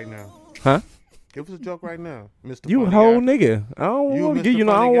joke right now. Huh? Give us a joke right now, Mr. You a Funny whole Guy. nigga. I don't You want to Mr. give you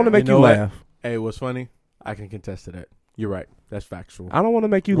know. I Funny don't want to Guy. make You you, know what? laugh. Hey, what's funny? I can contest to that. You're right. That's factual. I don't want to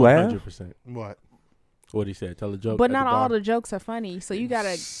make you laugh. 100%. What? What he said. Tell a joke. But at not the all bar. the jokes are funny, so you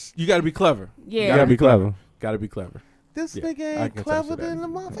gotta. You gotta be clever. Yeah. You gotta be clever. Gotta be clever. This Yeah, nigga I ain't can clever attest to that. than the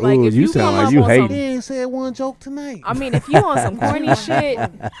motherfucker. Like, Ooh, if you you sound come like you up on hating. He ain't said one joke tonight. I mean, if you on some corny shit,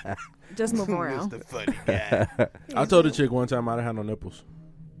 just move around. Mr. Funny Guy. I told a chick one time I didn't have no nipples.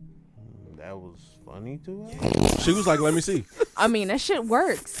 That was funny to her. She was like, "Let me see." I mean, that shit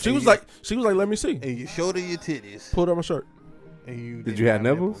works. She was like, "Let me see." And you showed her your titties. Pulled up my shirt. And you Did didn't you have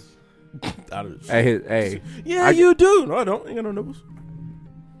have nipples? Out of Hey, yeah, I- you do. No, I don't. Ain't got no nipples.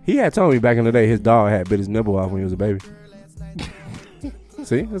 he had told me back in the day his dog had bit his nipple off when he was a baby.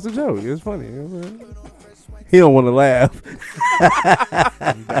 See, that's a joke. It was funny. You know what I'm saying? He don't want to laugh.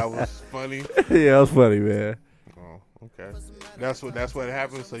 That was funny. Yeah, that was funny, man. Oh, okay. That's what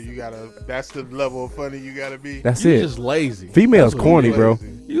happens. So you gotta. That's the level of funny you gotta be. That's You it. just lazy. Females That's what corny, you bro.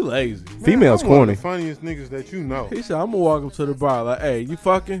 lazy. You lazy. Females I'm one corny. of the funniest niggas that you know. He said, "I'm gonna walk up to the bar like, hey, you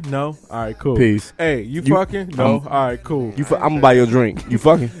fucking? No. All right, cool. Peace. Hey, you You- fucking? No. All right, cool. I'm gonna buy you a drink. You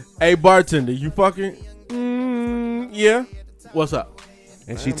fucking? Hey, bartender, you fucking? Yeah. What's up?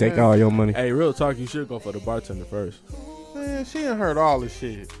 And she take all your money. Hey, real talk, you should go for the bartender first. Man, she done heard all this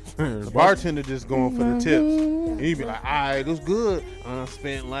shit. The bartender just going for the tips. And he be like, alright, it was good. I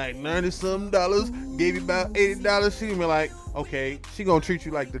spent like $90-something, gave you about $80. She be like, okay, she gonna treat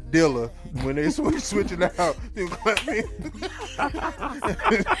you like the dealer when they switch it out. You know what I mean?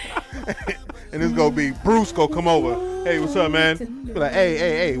 And it's gonna be Bruce gonna come over. Hey, what's up, man? Be like,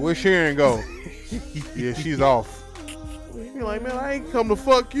 hey, where Sharon go? Yeah, she's off. Be like, man, I ain't come to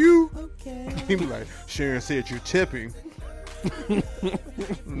fuck you. He be like, Sharon said you're tipping.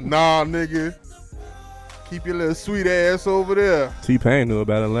 Nah, nigga. Keep your little sweet ass over there. T-Pain knew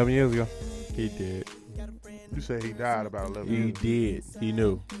about it 11 years ago. He did. You say he died about 11 He years. did. He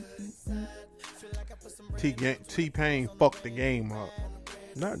knew. T-Pain fucked the game up.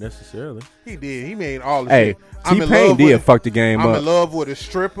 Not necessarily. He did. He made all the Hey, shit. I'm in T-Pain love did with- fuck the game I'm in up love with a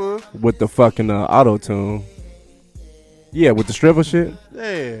stripper. with the fucking auto-tune. Yeah, with the stripper shit. Yeah.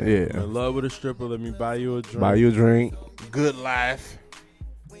 Yeah. In love with a stripper, let me buy you a drink. Buy you a drink. Good life.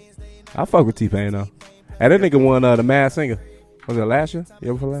 I fuck with T-Pain though. Hey, that nigga won the Mad Singer. Was it last year?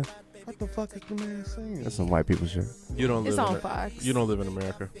 Yeah, before last? What the fuck is the man saying? That's some white people shit. You don't live It's on in Fox. You don't live in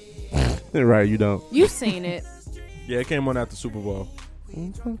America. Right, you don't. You've seen it. Yeah, it came on after Super Bowl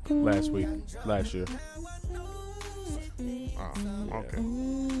last year. Oh, okay.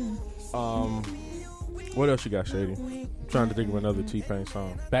 What else you got, Shady? I'm trying to think of another T-Pain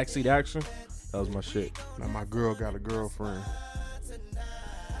song. Backseat Action. That was my shit. Now my girl got a girlfriend.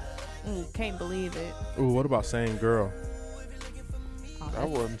 Can't believe it. Ooh, what about Same Girl? That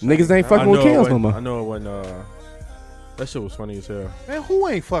wasn't Niggas ain't that- fucking with it Kels no wasn't- more. I know it wasn't. That shit was funny as hell. Man, who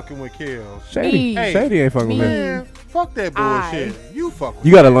ain't fucking with Kels? Shady, Me. Shady ain't fucking with Me. him. Man, fuck that bullshit. You fuck with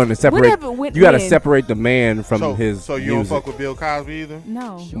You gotta learn to separate. Whatever, when- You gotta when? separate the man from his So you music. don't fuck with Bill Cosby either?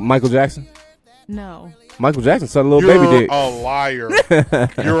 No. Michael Jackson. No. Michael Jackson sucked a little You're baby dick. a liar.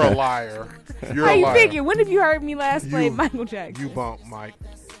 You're a liar. You're How a you liar. figure? When have you heard me last play You- Michael Jackson? You bumped Mike.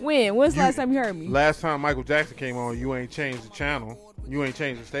 When? When's the You- last time you heard me? Last time Michael Jackson came on, you ain't changed the channel. You ain't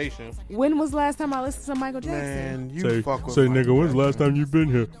changed the station. When was the last time I listened to Michael Jackson? Man, you fuck with Michael nigga, when's the last time you been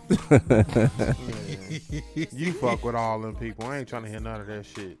here? Jackson. You fuck with all them people. I ain't trying to hear none of that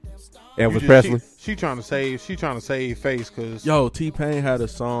shit. Elvis You just- Presley. She trying to save. She trying to save face because Yo, T-Pain had a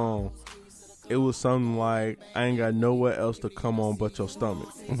song. It was something like, I ain't got nowhere else to come on but your stomach.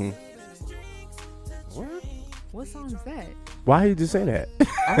 Mm-hmm. what? What song is that? Why he just say that?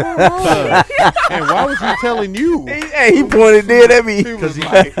 I don't know. And why was he telling you? Hey, he pointed dead at me. He was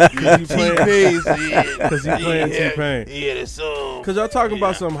like, Because he playing playing T-Pain. Yeah, this song. Because y'all talking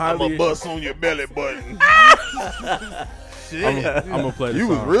about some highly... I'm a bust on your belly button. Shit. I'm gonna play the You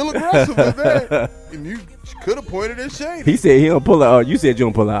was song. real aggressive with that. And you could have pointed at Shady. He said he don't pull out. You said you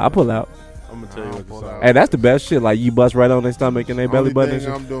don't pull out. I pull out. I'm gonna tell you what the song. Hey, that's the best shit. Like you bust right on their stomach and their belly button. And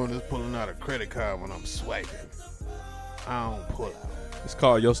Only shit. thing I'm doing is pulling out a credit card when I'm swiping. I don't pull out. It's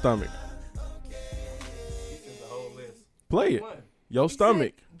called Your Stomach. Play it. Your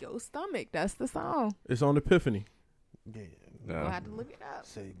Stomach. Yo Stomach. That's the song. It's on Epiphany. Yeah. We'll have to look it up.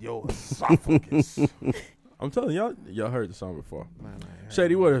 Say yo esophagus. I'm telling y'all heard the song before.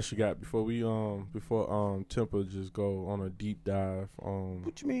 Shady, what else you got before Temple just go on a deep dive?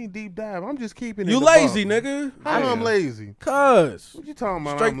 What you mean deep dive? I'm just keeping it. You the lazy, buck. nigga. How I'm lazy? Cuz. What you talking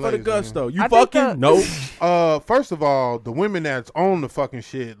about? Straight I'm for the lazy, gusto. You I think fucking? No. First of all, the women that's on the fucking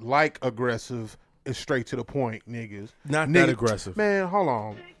shit like aggressive is straight to the point, niggas. Not that aggressive. Man, hold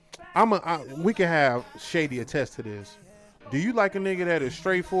on. We can have Shady attest to this. Do you like a nigga that is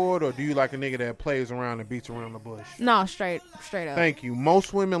straightforward, or do you like a nigga that plays around and beats around the bush? No, straight up. Thank you.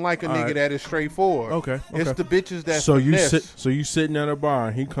 Most women like a All nigga right. that is straightforward. Okay. It's the bitches that So finesse. you sitting at a bar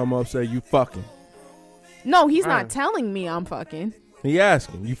and he come up say you fucking. No, he's Right. not telling me I'm fucking. He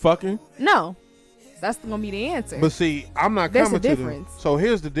asking you fucking. No, that's gonna be the answer. But see, I'm not There's coming a to difference. So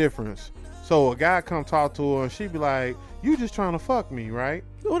here's the difference. So a guy come talk to her and she be like, "You just trying to fuck me, right?"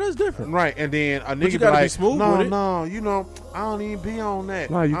 Oh, that's different. Right, and then a nigga you be gotta be like, smooth "No, with it." no, you know, I don't even be on that."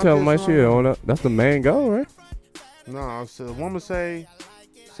 Nah, you I'm tell him my just shit. on- On that. That's the main goal, right? No, so the woman say,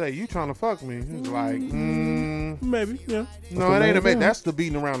 "You trying to fuck me?" He's like, Maybe, yeah. "No, it ain't a man. That's the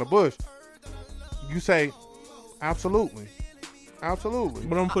beating around the bush." You say, "Absolutely, absolutely."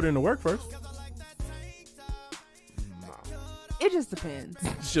 But I'm putting in the work first. it just depends.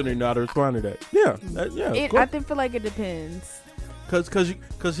 Shouldn't know how to respond to that. Yeah, I feel like it depends. Cause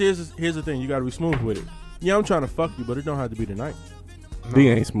here's the thing. You gotta be smooth with it. Yeah, I'm trying to fuck you, but it don't have to be tonight. B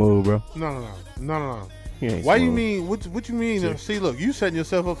ain't smooth, bro. No. He ain't Why smooth. you mean? What you mean? See. See, look, you setting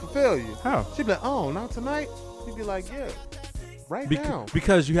yourself up for failure. How? She be like, "Oh, not tonight." She be like, "Yeah, right now."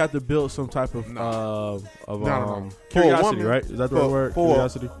 Because you have to build some type of No. For a curiosity, woman- right? Is that the right word?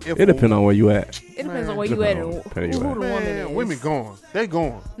 Curiosity. It depends on where you at. It depends on Man, where you at and depends on who the where woman Man, is. women going. They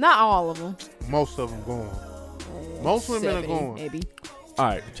going. Not all of them. Most of them going. Most women are 70, going. maybe. All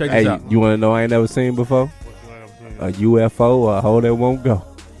right, check Hey, this out. you want to know I ain't never seen before? A UFO or a hole that won't go.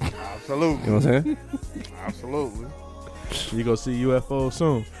 Absolutely. You know what I'm saying? Absolutely. You go see UFO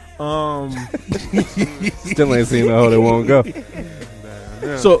soon. Still ain't seen a hole that won't go.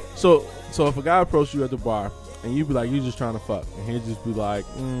 Yeah. So if a guy approached you at the bar and you be like, you just trying to fuck, and he'd just be like,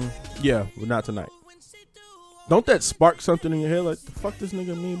 yeah, but not tonight. Don't that spark something in your head? Like, the fuck this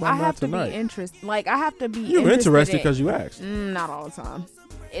nigga mean by I not have to tonight? be interested. Like, I have to be You're interested because in- you asked. Not all the time.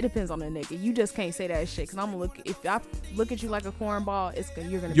 It depends on the nigga. You just can't say that shit. Because I'm going to look. If I look at you like a cornball,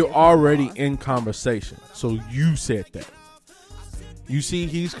 you're going to You're already in conversation, so you said that. You see,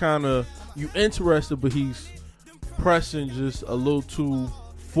 he's kind of you interested, but he's pressing just a little too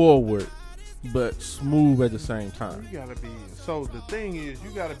forward, but smooth at the same time. You gotta be. So the thing is, you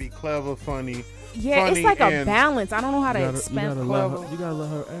gotta be clever, funny. Yeah, funny it's like a and- balance. I don't know how to You explain. gotta let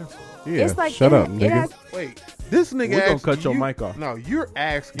her answer. Yeah. It's like Shut it, up, it nigga. has- Wait, this nigga. We're gonna asked cut your you- mic off. No, you're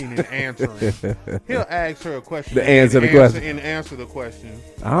asking and answering. He'll ask her a question. To answer and the question. And answer the question.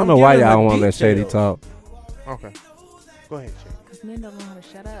 I don't I'm know why giving y'all the want to let Shady details. talk. Okay. Go ahead, Shady. Because men don't know how to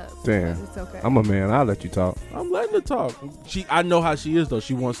shut up. Damn. It's okay. I'm a man. I'll let you talk. I'm letting her talk. I know how she is though.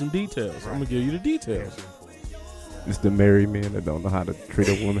 She wants some details. I'm gonna give you the details. Answer for you. It's the married men that don't know how to treat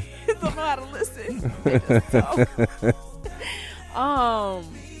a woman. Don't know how to listen.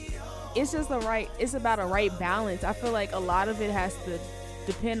 It's just it's about a right balance. I feel like a lot of it has to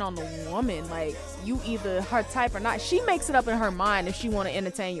depend on the woman. Like, you either her type or not. She makes it up in her mind if she want to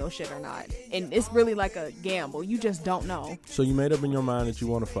entertain your shit or not. And it's really like a gamble. You just don't know. So you made up in your mind that you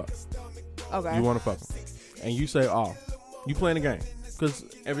want to fuck. Okay. You want to fuck him, and you say, "Oh, you playing a game because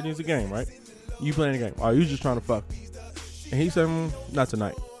everything's a game, right? You playing a game. Oh, you just trying to fuck." And he said, "Not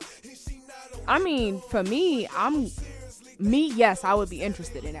tonight." I mean, for me, yes, I would be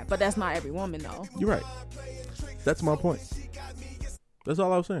interested in that. But that's not every woman, though. You're right. That's my point. That's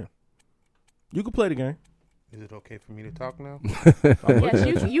all I was saying. You can play the game. Is it okay for me to talk now?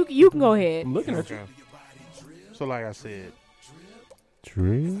 Yes, you can go ahead. I'm looking at you. Okay. So, like I said,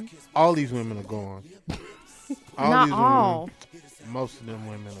 True. all these women are going. Not these all. Women, most of them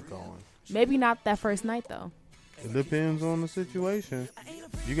women are going. Maybe not that first night, though. It depends on the situation.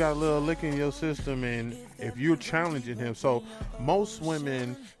 You got a little lick in your system, and if you're challenging him, so most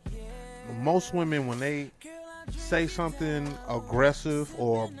women when they say something aggressive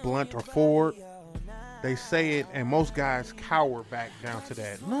or blunt or forward, they say it, and most guys cower back down to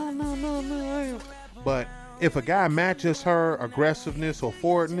that. No. But if a guy matches her aggressiveness or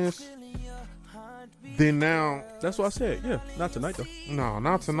forwardness, then now That's what I said. Yeah, not tonight though. no,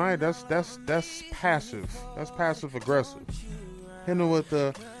 not tonight. That's passive. That's passive aggressive. Hitting with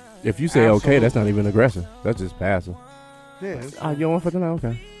the If you say okay, Absolute. that's not even aggressive. That's just passive. yes. You don't want for tonight?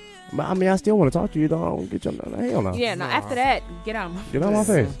 Okay. But I mean, I still want to talk to you, though. I don't get your number. Hell no. Yeah, no. After that, get out. Get out my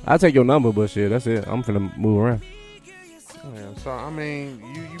face. I'll take your number, but shit, that's it. I'm finna move around. Yeah, so I mean,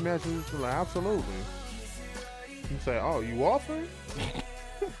 you mentioned it, like, absolutely. You say, "Oh, you offering?"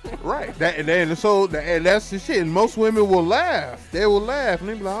 Right. And that's the shit. And most women will laugh. They will laugh, and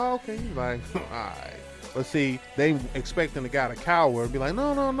they be like, "Oh, okay." You like, all right. But see, they expecting the guy to cower and be like,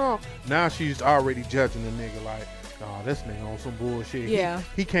 "No." Now she's already judging the nigga like, "Oh, this nigga on some bullshit. Yeah.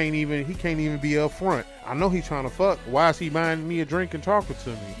 He can't even be up front. I know he's trying to fuck. Why is he buying me a drink and talking to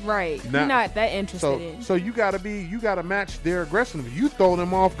me?" Right. Now- You're not that interested in. So you gotta match their aggression. You throw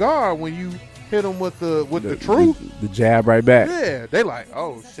them off guard when you hit them with the truth. The jab right back. Yeah, they like,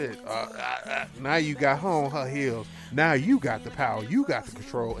 oh shit. Now you got her on her heels. Now you got the power. You got the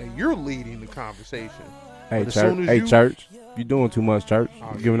control, and you're leading the conversation. Hey, But as church. soon as Hey, you- church. You doing too much, church. Oh,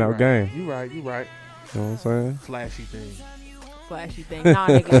 You giving you out right. game. You right. You know what I'm saying? Flashy thing. Flashy thing. Nah,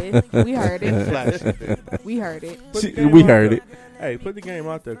 nigga. We heard it. Flashy thing. We heard it. Put the game We out heard there. it. Hey, put the game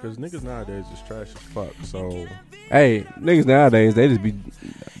out there because niggas nowadays is trash as fuck. So Hey, niggas nowadays, they just be...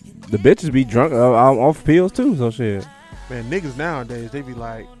 The bitches be drunk off pills, too, so shit. Man, niggas nowadays, they be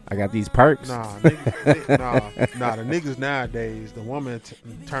like, I got these perks. nah, niggas, nah, the niggas nowadays, the woman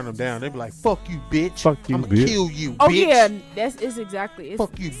turn them down. They be like, fuck you, bitch. Fuck you, I'ma bitch. kill you, Oh bitch. yeah, it's exactly. It's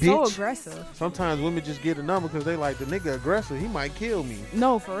Fuck you, so bitch. aggressive. Sometimes women just get a number because they like, the nigga aggressive. He might kill me.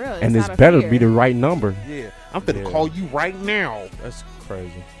 No, for real. And it's it's not a better fear. be the right number. Yeah. I'm finna Yeah. call you right now. that's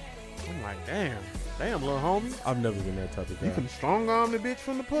crazy. I'm like, damn, little homie. I've never been that type of guy. You can strong arm the bitch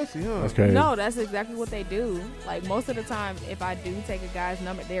from the pussy, huh? That's crazy. No, that's exactly what they do. Like most of the time, if I do take a guy's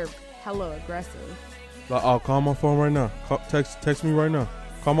number, they're hella aggressive. Like, oh, call my phone right now. Text me right now.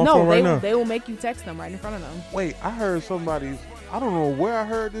 Call my phone No, right now. they will make you text them right in front of them. Wait, I heard somebody's. I don't know where I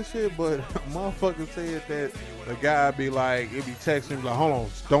heard this shit, but motherfucker said that the guy be like, it be texting, be like, hold on,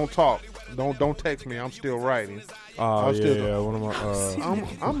 don't talk, don't text me, I'm still writing. Oh I'm still yeah, one of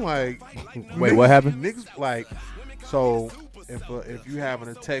my. I'm like, Wait, niggas- what happened? Niggas like, so if you having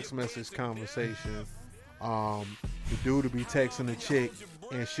a text message conversation, the dude will be texting the chick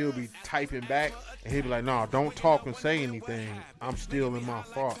and she'll be typing back and he'll be like, no, don't talk and say anything. I'm still in my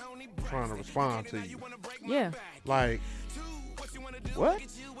thought, trying to respond to you. Yeah. Like, what?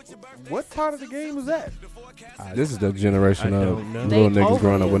 What part of the game is that? This is the generation I of don't know. little They niggas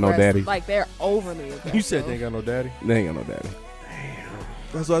growing up overly with no aggressive. daddy. Like they're overly aggressive. You said they ain't got no daddy. They ain't got no daddy.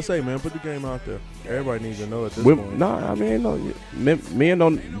 That's what I say, man. Put the game out there. Everybody needs to know at this Women, point. nah, I mean, no, men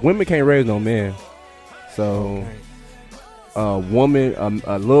don't. Women can't raise no men. So, a woman,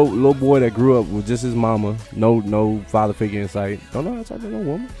 a little boy that grew up with just his mama, no father figure in sight, don't know how to talk to no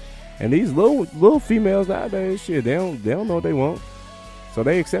woman. And these little females nowadays, shit, they don't know what they want, so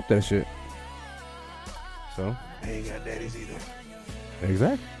they accept that shit. So, They ain't got daddies either.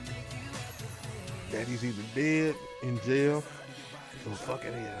 exactly. Daddy's either dead, in jail, or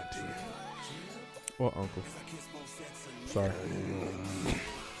fucking here to you. Or uncle. Sorry.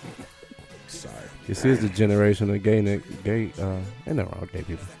 Sorry. This is the generation of gay, ain't nothing wrong with gay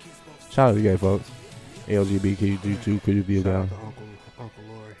people. Shout out to gay folks. LGBTQ could you be a Shout guy? out to Uncle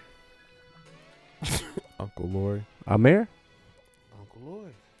Lori. Uncle Lori. Amir? Uncle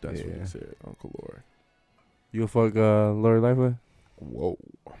Lori. That's what Yeah. he said. Uncle Lori. You a fuck Lori Lightfoot? Whoa.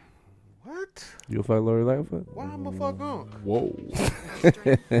 What? You a fuck Lori Lightfoot? Why I'm a fuck Uncle? Whoa.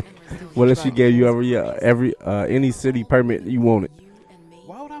 What if she gave you every any city permit you wanted?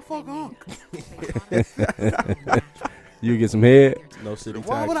 Why would I fuck Uncle? You get some head? No city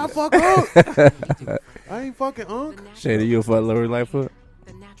Why taxes. would I fuck Uncle? I ain't fucking Uncle. Shady, you a fuck Lori Lightfoot?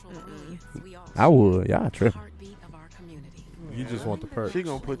 I would. Y'all tripping. You just want the perks. She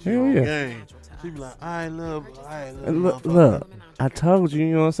gonna put you Hell on yeah. game. She be like, I love And my look, I told you,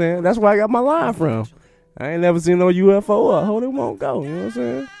 you know what I'm saying? That's where I got my line from. I ain't never seen no UFO or hold it won't go, you know what I'm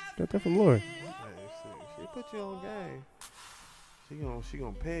saying? Got that from Lori. Hey, she put you on game. She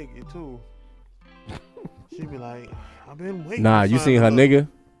gonna peg you too. She be like, I've been waiting. Nah, to you sign seen her up." nigga?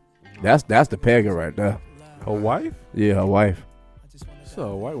 That's the pegger right there. Her wife? Yeah, her wife. It's a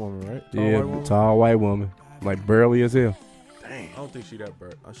white woman, right? Tall Yeah, white woman? tall white woman. Like burly as hell. Damn. I don't think she that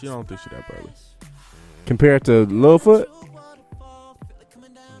burly. She don't think she that burly. Compared to Littlefoot?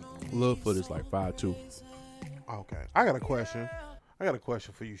 Littlefoot is like 5'2". Okay. I got a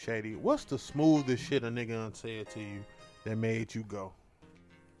question for you, Shady. What's the smoothest shit a nigga done said to you that made you go?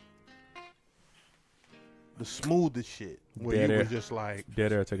 The smoothest shit. Where Dead you air. was just like,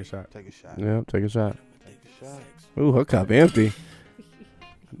 Dead air, take a shot. take a shot. Yeah, take a shot. Take a shot. Ooh, her cup empty.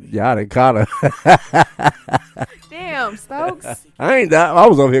 Y'all done caught her. Damn, Stokes. I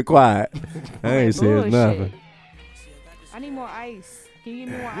was over here quiet. I ain't saying Bullshit. nothing. I need more ice. Can you give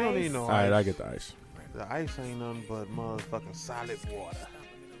me more You don't ice? need no All right, ice. I get the ice. The ice ain't nothing but motherfucking solid water.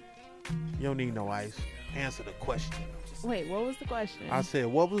 You don't need no ice. Answer the question. Wait, what was the question? I said,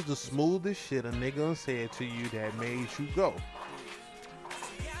 what was the smoothest shit a nigga done said to you that made you go?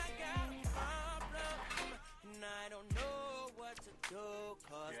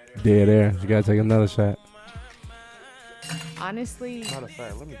 Dead air. You gotta take another shot. Honestly, Matter of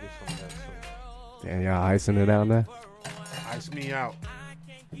fact, let me get some of that shit. Damn, y'all icing it out now. Ice me out.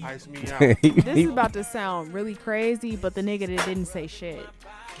 Ice me out. this is about to sound really crazy, but the nigga that didn't say shit.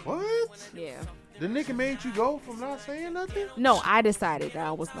 What? Yeah. The nigga made you go from not saying nothing? No, I decided that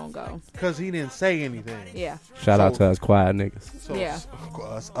I was gonna go. Because he didn't say anything. Yeah. Shout out So- to us quiet niggas. So Yeah.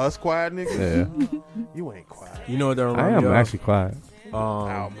 us quiet niggas? Yeah. You ain't quiet. You know what that I reminds am me of? actually quiet.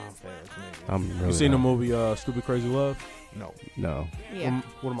 Out my fast nigga. I'm really You seen the not. movie Stupid Crazy Love? No. No. Yeah.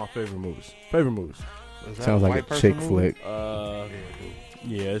 One of my favorite movies. Favorite movies. Is that Sounds a like white a person chick movie? flick.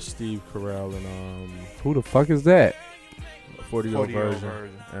 Yeah, it's Steve Carell and Who the fuck is that? 40-year-old 40-year-old version.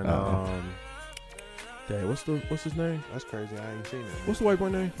 version. And Uh-oh. dang, what's his name? That's crazy. I ain't seen it. What's the white boy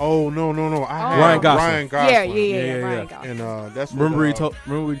name? Oh, no. I had Ryan Gosling. Ryan Gosling. Yeah, Yeah. Ryan Gosling. And that's Remember with,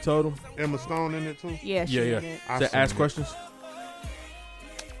 what he told him? Emma Stone in it too? Yeah, she Yeah. did it. I Said seen ask it. questions.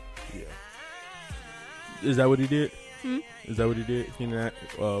 Yeah. Is that what he did? Hmm? Is that what he did? He didn't.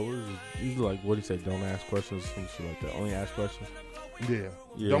 What is it? He's like, what he said? Don't ask questions, some shit like that. Only ask questions. Yeah.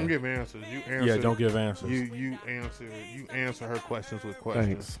 Yeah. Don't give answers. You answer. Yeah, don't give answers. You answer her questions with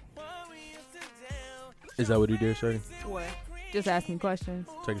questions. Thanks. Is that what he did, Shady? What? Just asking questions.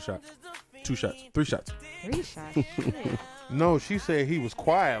 Take a shot. 2 shots. 3 shots. 3 shots. Shit. No, she said he was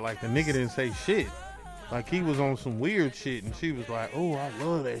quiet. Like the nigga didn't say shit. Like he was on some weird shit, and she was like, "Oh, I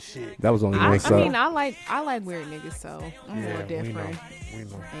love that shit." That was only I one suck. mean, I like weird niggas, so I'm a little different. We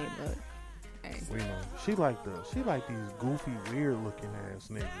know. Hey, look. Hey. We know. She like these goofy, weird looking ass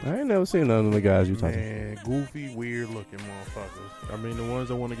niggas. I ain't never seen none of the guys you talking. Man, goofy, weird looking motherfuckers. I mean, the ones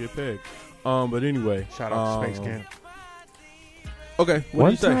that want to get pegged. But anyway. Shout out to Space Camp. Okay. What One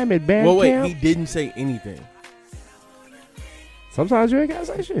did he say? time at band Well, wait. camp. He didn't say anything. Sometimes you ain't gotta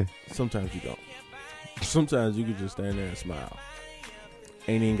say shit. Sometimes you don't. Sometimes you can just stand there and smile.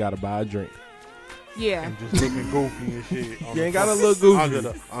 Ain't even gotta buy a drink. Yeah. And just looking goofy and shit. You ain't gotta look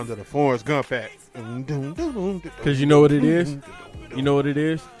goofy. Under the Forrest Gump act. Cause you know what it is? You know what it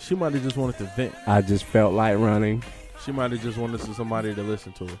is? She might have just wanted to vent. I just felt like running. She might have just wanted somebody to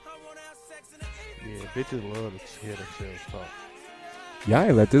listen to her. Yeah, bitches love to hear themselves talk. Y'all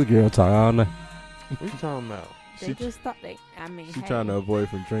ain't let this girl talk all night. What you talking about? They just thought She hey. trying to avoid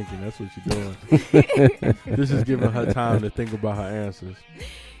from drinking. That's what she's doing. This is giving her time to think about her answers.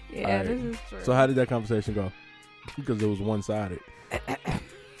 Yeah, Alright. this is true. So how did that conversation go? Because it was one-sided.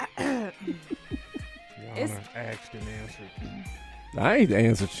 Y'all It's- done asked and answered. I ain't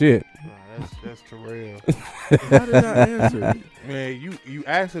answered shit. Nah, that's Terrell. How did I answer? Man, you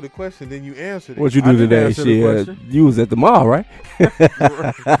asked her the question, then you answered it. What you I do didn't today? answer the Shit, question. you was at the mall, right?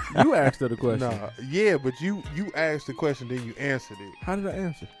 You asked her the question. Nah, yeah, but you asked the question, then you answered it. How did I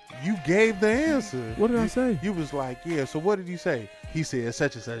answer? You gave the answer. What did I You- say? You was like, yeah. So what did you say? He said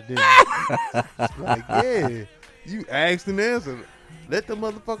such and such. Didn't he? Like, yeah. You asked and answered. Let the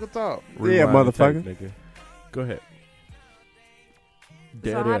motherfucker talk. Yeah, Rewind the motherfucker. tape, nigga. Go ahead. So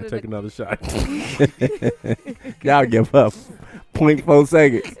Dead how air. did Take it- another shot. Y'all give up 0.4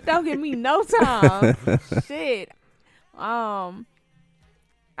 seconds. Don't give me no time. Shit. I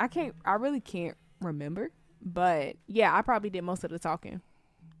really can't remember. But yeah, I probably did most of the talking.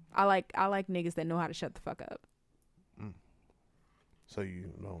 I like niggas that know how to shut the fuck up. So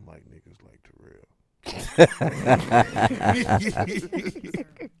you don't like niggas like Terrell.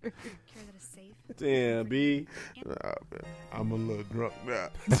 Damn, B. Nah, man. I'm a little drunk now.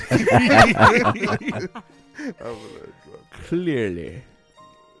 I'm a little drunk. Clearly.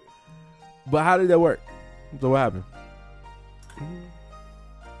 But how did that work? So what happened?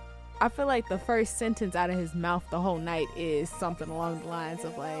 I feel like the first sentence out of his mouth the whole night is something along the lines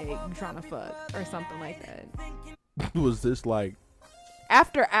of like, you trying to fuck or something like that. Was this like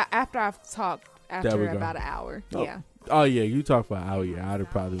After I've talked There we after go. about an hour. Oh. Yeah. Oh yeah, you talk about out here. I'd have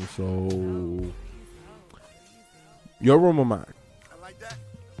probably so. Your room or mine?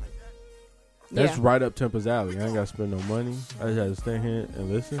 That's right up Temper's alley. I ain't gotta spend no money. I just had to stand here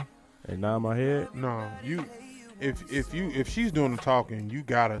and listen and nod my head. No, if she's doing the talking, you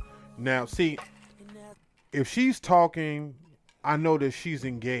gotta now see. If she's talking, I know that she's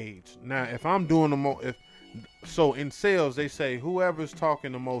engaged. Now, if I'm doing the most, so in sales they say whoever's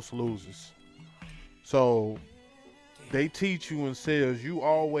talking the most loses. So they teach you in sales, you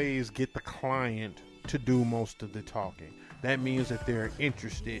always get the client to do most of the talking. That means that they're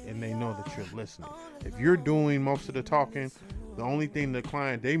interested and they know that you're listening. If you're doing most of the talking, the only thing the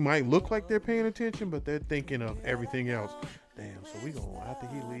client, they might look like they're paying attention, but they're thinking of everything else. Damn, so we gonna, after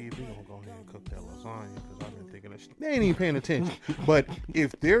he leaves, we gonna go ahead and cook that lasagna because I've been thinking of they ain't even paying attention. But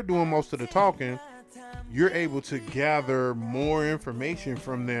if they're doing most of the talking, you're able to gather more information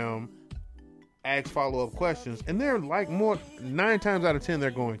from them, ask follow-up questions, and they're like 9 times out of 10 they're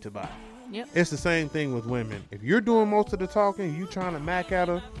going to buy. Yep. It's the same thing with women. If you're doing most of the talking, you trying to mac at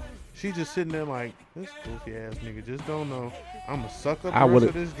her, she just sitting there like, this goofy ass nigga just don't know. I'm gonna suck up the rest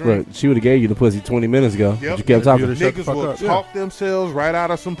of this drink. Look, she would have gave you the pussy 20 minutes ago. Yep. But you kept talking. Niggas will talk themselves right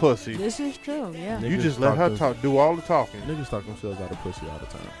out of some pussy. This is true, yeah. You just let her do all the talking. Niggas talk themselves out of pussy all the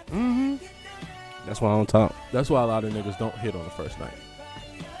time. Mm-hmm. That's why I don't talk. That's why a lot of niggas don't hit on the first night.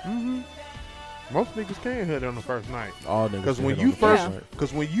 Mm-hmm. Most niggas can't hit on the first night. All niggas. Because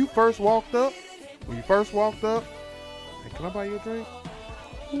when you first walked up, hey, can I buy you a drink?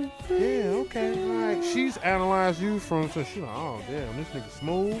 Yeah, okay, all right. She's analyzed you from, so she's like, oh damn, this nigga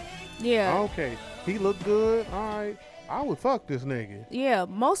smooth. Yeah. Okay, he look good. All right, I would fuck this nigga. Yeah,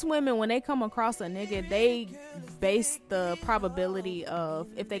 most women when they come across a nigga, they base the probability of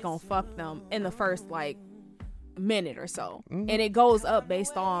if they gonna fuck them in the first like minute or so, and it goes up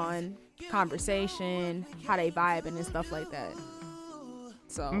based on conversation, how they vibing and stuff like that.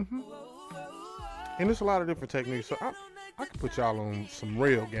 So, and there's a lot of different techniques. So I can put y'all on some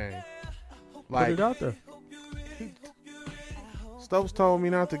real game. Like, put it out there. Stokes told me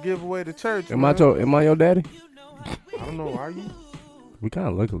not to give away the church. Am I your daddy? I don't know. Are you? You kind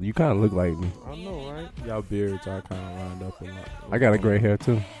of look like me. I know, right? Y'all beards are kind of lined up a lot. I got a gray hair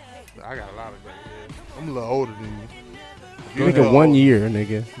too. I got a lot of gray hair. I'm a little older than you. Nigga, 1 year,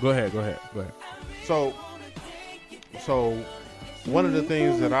 nigga. Go ahead. So one of the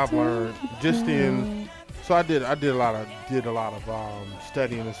things that I've learned just I did a lot of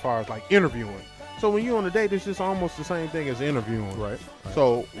studying as far as like interviewing. So when you're on a date, it's just almost the same thing as interviewing. Right.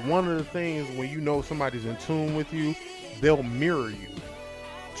 So one of the things when you know somebody's in tune with you, they'll mirror you.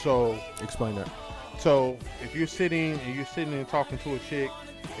 So explain that. So if you're sitting and talking to a chick,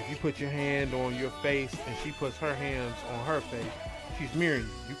 if you put your hand on your face and she puts her hands on her face, she's mirroring you.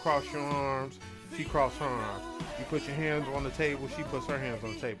 You cross your arms, she crosses her arms. You put your hands on the table, she puts her hands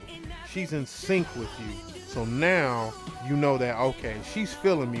on the table. She's in sync with you. So now you know that, okay, she's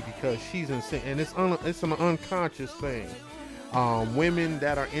feeling me because she's in sync. And it's an unconscious thing. Women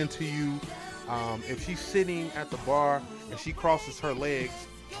that are into you, if she's sitting at the bar and she crosses her legs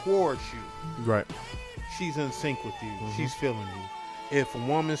towards you, right, she's in sync with you. She's feeling you. If a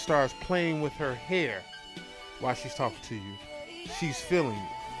woman starts playing with her hair while she's talking to you, she's feeling you.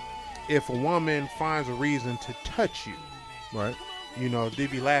 If a woman finds a reason to touch you, right, you know, they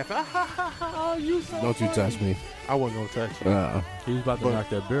be laughing. You so Don't you touch me. I wasn't gonna touch you. He was about to knock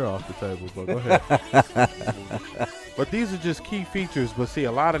that beer off the table, but go ahead. But these are just key features. But see,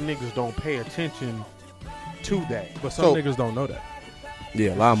 a lot of niggas don't pay attention to that. But some niggas don't know that.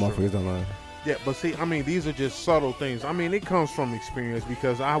 Yeah, a lot of motherfuckers don't know that. Yeah, but see, I mean, these are just subtle things. I mean, it comes from experience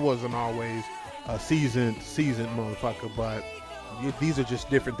because I wasn't always a seasoned motherfucker, but these are just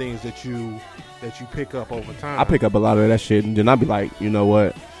different things that you pick up over time. I pick up a lot of that shit, and then I be like, you know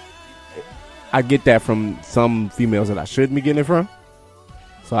what? I get that from some females that I shouldn't be getting it from.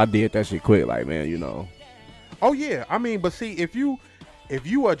 So I did that shit quick, like, man, you know. Oh yeah, I mean, but see, if you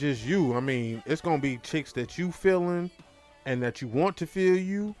are just you, I mean, it's gonna be chicks that you feeling and that you want to feel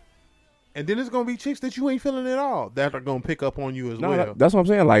you. And then it's gonna be chicks that you ain't feeling at all that are gonna pick up on you as well. That's what I'm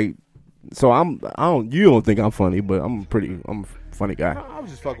saying. Like, so you don't think I'm funny, but I'm a funny guy. I was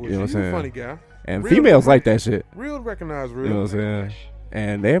just fucking with you. You. Know what I'm saying? A funny guy. And real, females like that shit. Real recognize real. You know what I'm saying?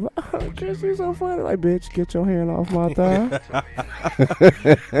 And they're like, oh, Chris, you so funny. Like, bitch, get your hand off my thigh.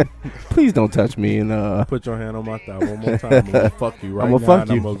 Please don't touch me. And put your hand on my thigh one more time. I'm gonna fuck you right now. I'm gonna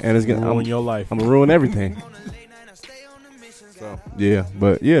fuck you, and it's gonna ruin your life. I'm gonna ruin everything. So yeah,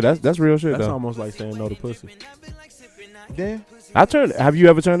 but yeah, that's real shit. That's though. almost like saying no to pussy. Yeah. Have you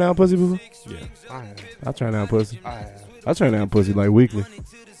ever turned down pussy before? Yeah, I have. I turn down pussy. I have. I turn down pussy like weekly.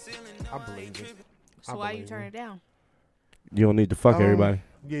 I believe it. So why you turn it down? You don't need to fuck everybody.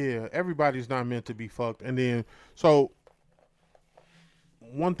 Yeah, everybody's not meant to be fucked. And then, so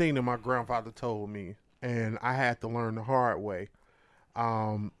one thing that my grandfather told me, and I had to learn the hard way,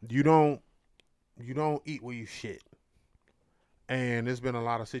 you don't eat where you shit. And there's been a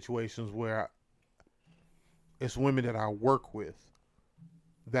lot of situations where it's women that I work with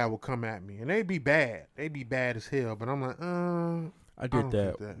that will come at me, and they be bad. They be bad as hell. But I'm like, I did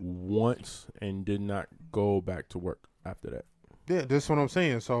that once and did not go back to work after that. Yeah, that's what I'm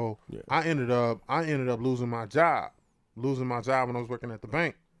saying. So yeah. I ended up losing my job when I was working at the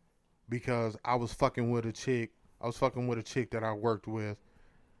bank because I was fucking with a chick. That I worked with.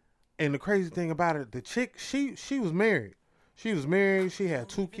 And the crazy thing about it, the chick, she was married. She was married. She had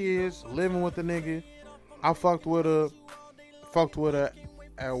 2 kids, living with the nigga. I fucked with her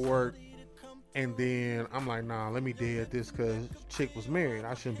at work. And then I'm like, nah, let me dead this because chick was married.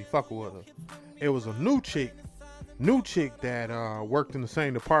 I shouldn't be fucking with her. It was a new chick that worked in the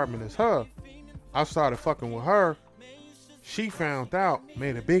same department as her. I started fucking with her. She found out,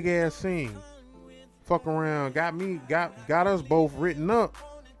 made a big ass scene. Fuck around, got us both written up.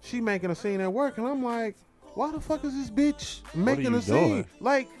 She making a scene at work, and I'm like, why the fuck is this bitch making a scene?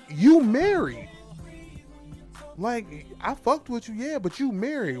 Like, you married. Like, I fucked with you, yeah, but you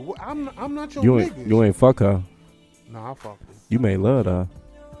married. I'm not your nigga. You ain't fuck her. Nah, I fucked her. You made love to her.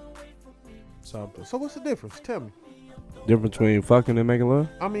 Something. So what's the difference? Tell me. Difference between fucking and making love?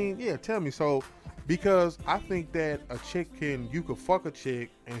 I mean, yeah, tell me. So, because I think that you could fuck a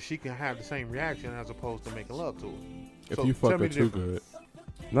chick and she can have the same reaction as opposed to making love to her. If so you fuck her too good.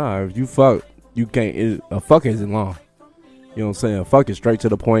 Nah, if you fuck, you can't. A fuck isn't long. You know what I'm saying? A fuck is straight to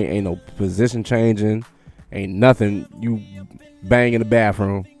the point. Ain't no position changing. Ain't nothing. You bang in the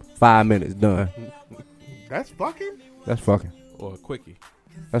bathroom. 5 minutes, done. That's fucking? That's fucking. Or a quickie.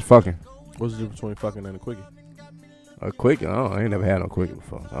 That's fucking. What's the difference between fucking and a quickie? A quickie? I ain't never had no quickie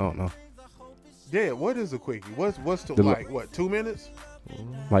before. I don't know. Yeah, what is a quickie? What's the like, 2 minutes?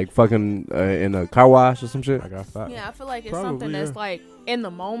 Like fucking in a car wash or some shit? I got 5. Yeah, I feel like it's Probably, something that's like in the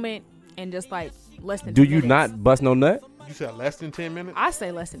moment and just like less than Do 10 you minutes. not bust no nut? You said less than 10 minutes? I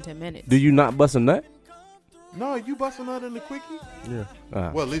say less than 10 minutes. Do you not bust a nut? No, you busting out in the quickie? Yeah.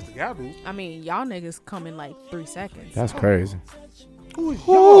 Well, at least the guy do. I mean, y'all niggas come in like 3 seconds. That's crazy. Who is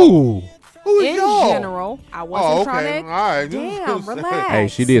y'all? Who is in y'all? general, I wasn't trying to. All right. Damn, relax. Hey,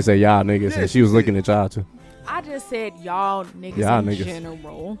 she did say y'all niggas, and she was looking at y'all too. I just said y'all niggas Y'all in niggas.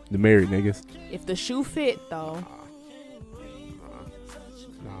 general. The married niggas. If the shoe fit though.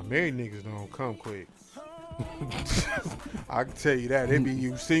 Nah, married niggas don't come quick. I can tell you that. It be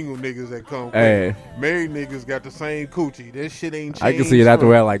you single niggas that come quick. Hey. Married niggas got the same coochie. This shit ain't changed. I can see it after a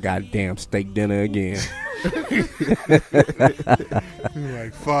while, like goddamn steak dinner again.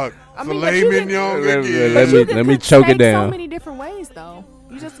 Like fuck. I mean, Filet mignon again. Let me choke it down. So many different ways though.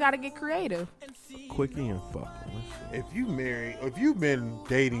 You just gotta get creative. Quickie and fucking. If you've been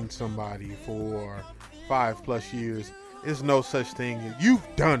dating somebody for 5+ years, there's no such thing. You've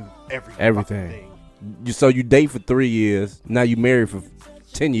done everything. So you date for 3 years. Now you married for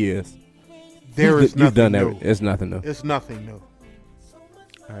 10 years. You've done everything. It's nothing new. It's nothing new.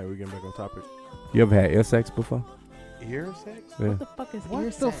 All right, we getting back on topic. You ever had ear sex before? Ear sex? Yeah. What the fuck is ear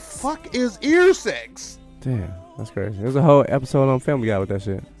What sex? the fuck is ear sex? Damn, that's crazy. There's a whole episode on Family Guy with that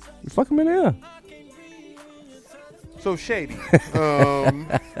shit. You fuck him in the ear. So Shady,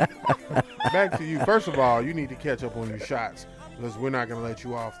 back to you. First of all, you need to catch up on your shots because we're not gonna let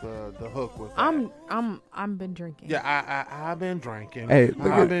you off the hook with that. I'm been drinking. Yeah, I've been drinking. Hey,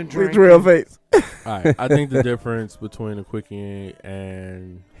 I've been look drinking. at real face. All right, I think the difference between a quickie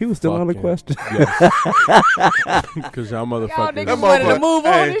and He was still on the fucking- question. Yes. Because y'all Y'all motherfuckers. niggas wanted to move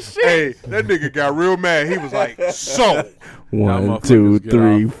on hey, and shit. Hey, that nigga got real mad. He was like, so. 1, motherfuckers 2, get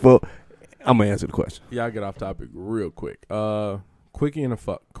 3, off. 4. I'm gonna answer the question. Y'all get off topic real quick. Quickie and a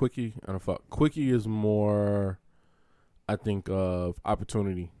fuck. Quickie and a fuck. Quickie is more, I think, of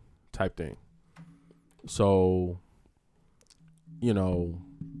opportunity type thing. So, you know,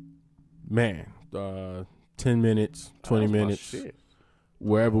 man, 10 minutes, 20 minutes,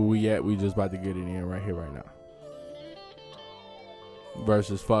 wherever we at, we just about to get it in right here, right now.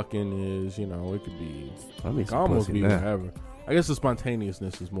 Versus fucking is, you know, it could be, I need it almost some be pussy now. whatever. I guess the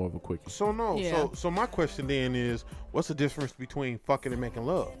spontaneousness is more of a quickie. So no. Yeah. So my question then is, what's the difference between fucking and making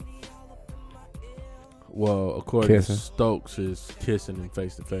love? Well, according Kissing. to Stokes, is kissing and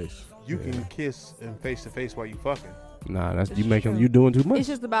face to face. You can kiss and face to face while you fucking. Nah, that's It's you making true. you doing too much. It's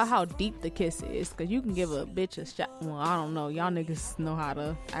just about how deep the kiss is, cause you can give a bitch a shot. Well, I don't know. Y'all niggas know how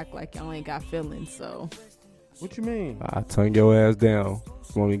to act like y'all ain't got feelings, so What you mean? I tongue your ass down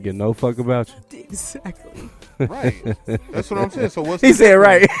Won't even get no fuck about you. Exactly. Right. That's what I'm saying. So what's He the said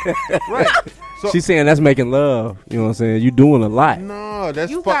right. right? So She's saying that's making love. You know what I'm saying? You doing a lot. no,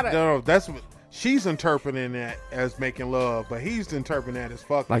 that's You fuck. gotta- No, that's what she's interpreting that as making love, but he's interpreting that as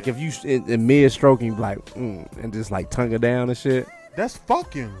fucking. Like if you in mid stroking, you be like, and just like tongue her down and shit. that's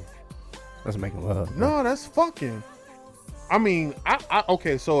fucking. That's making love. Bro. No, that's fucking. I mean, I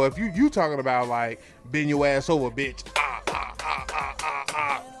okay. So if you talking about like bend your ass over, bitch.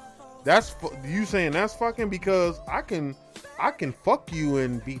 That's you saying that's fucking because I can fuck you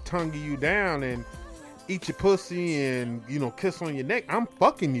and be tonguing you down and eat your pussy and kiss on your neck. I'm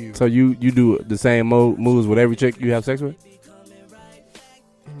fucking you. So you do the same moves with every chick you have sex with?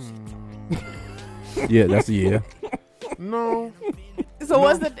 Yeah, that's a yeah. No. So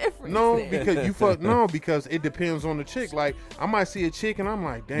what's the difference? No, there? because you fuck. No, because it depends on the chick. Like I might see a chick and I'm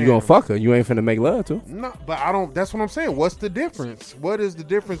like, damn. You gonna fuck her? You ain't finna make love to her. No, but I don't. That's what I'm saying. What's the difference? What is the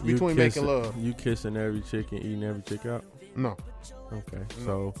difference You between making love? You kissing every chick and eating every chick out? No. Okay.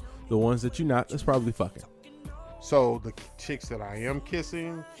 So the ones that you not, that's probably fucking. So the chicks that I am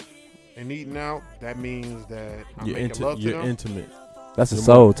kissing and eating out, that means that I'm You're, making love to you're them. intimate. That's a You're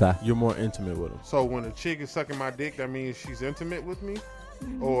soul more- tie. You're more intimate with them. So when a chick is sucking my dick, that means she's intimate with me,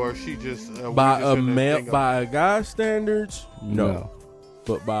 or she just we By just a in male, thing of- by a guy's standards, no. No.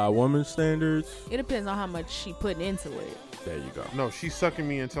 But by a woman's standards, It depends on how much she putting into it. there you go. No, she's sucking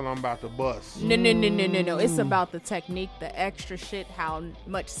me until I'm about to bust. No. It's about the technique, the extra shit, how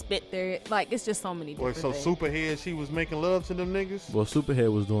much spit there. Like it's just so many Boy, different so things. Superhead, she was making love to them niggas. Well,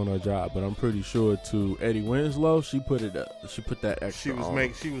 Superhead was doing her job, but I'm pretty sure to Eddie Winslow, she put it up. She put that extra.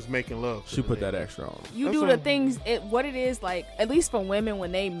 She was making love. To She the put that niggas. extra on. You That's do what- the things. What it is like, at least for women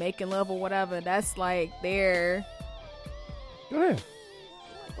when they making love or whatever. That's like their. Go ahead.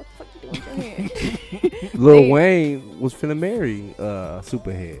 What the fuck you doing with your hand? Lil They- Wayne was finna marry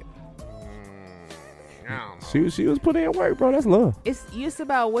Superhead. I don't know. She was putting in work, bro. That's love. It's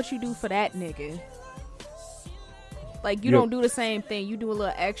about what you do for that nigga. Like you Yep. don't do the same thing. You do a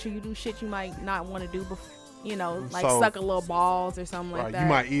little extra. You do shit you might not want to do before. Like So- suck a little balls or something like Right, that. you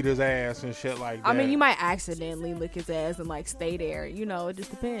might eat his ass and shit like that. I mean, you might accidentally lick his ass and like stay there. It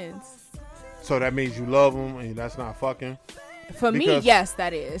just depends. So that means you love him, and that's not fucking. For me, Because- yes,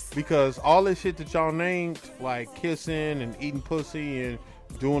 that is. Because all this shit that y'all named, like kissing and eating pussy and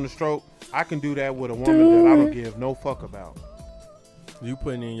doing the stroke, I can do that with a woman that I don't give no fuck about. You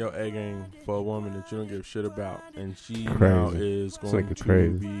putting in your A game for a woman that you don't give a shit about, and she now Crazy. is It's going like to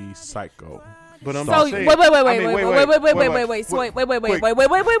crazy. be psycho. But I'm So just wait, saying. wait. I mean,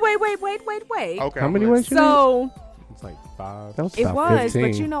 Okay. So It's like 5. That was it about was,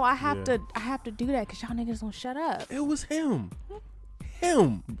 15. but I have Yeah. to do that because y'all niggas don't shut up. It was him.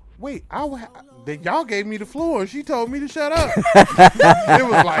 Wait, y'all gave me the floor and she told me to shut up. it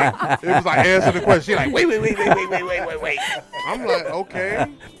was like answer the question. She like, wait. I'm like, okay.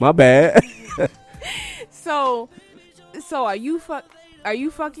 My bad. So are you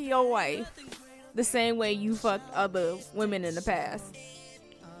fucking your wife the same way you fucked other women in the past?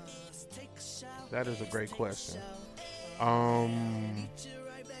 That is a great question.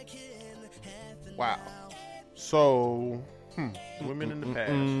 Wow. So, women in the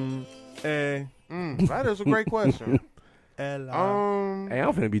past. That is a great question. Hey, I'm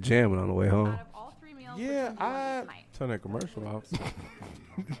finna be jamming on the way home. Yeah, Turn that commercial off.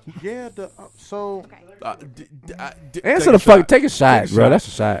 so Answer the fuck. Take a shot, bro. That's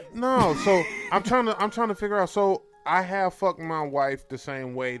a shot. no, so I'm trying to figure out. So I have fucked my wife the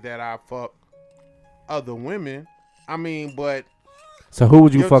same way that I fuck other women. I mean, but So who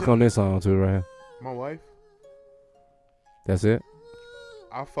would you Yo, fuck t- on this song to, right here? my wife, That's it?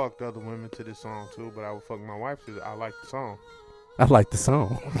 I fucked other women to this song too, but I would fuck my wife to. I like the song. I like the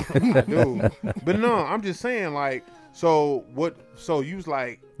song. I do. But no, I'm just saying, like, so what? So you was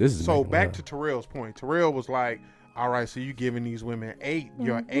like, This is so making back love. to Terrell's point. Terrell was like, all right, so you giving these women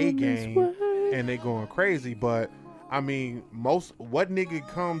your A game, and they going crazy. But I mean, what nigga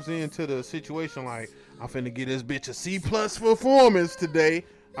comes into the situation like, I'm finna get this bitch a C+ performance today.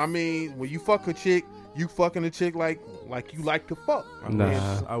 I mean, when you fuck a chick, you fucking a chick like you like to fuck.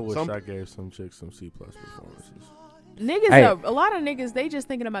 Nah. I wish Some- I gave some chicks some C+ performances. Niggas, Hey. a lot of niggas, they just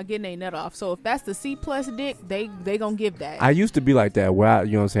thinking about getting a nut off. So if that's the C+ dick, they gonna give that. I used to be like that where I,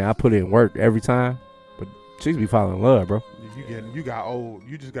 you know what I'm saying, I put in work every time, but chicks be falling in love, bro. You got old.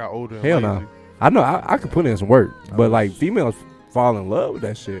 You just got older. And Hell lazy. no. I know I could put in some work, but like females fall in love with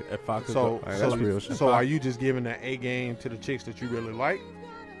that shit. If I could, So, Like, that's real shit. so are you just giving the A game to the chicks that you really like?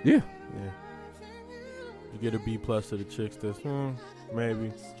 Yeah. yeah, you get a B+ to the chicks that's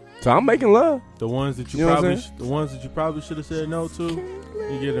maybe. So I'm making love. The ones that You know what I'm the ones that you probably should have said no to,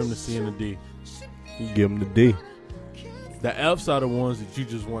 you get them the C and the D. You give them the D. The F's are the ones that you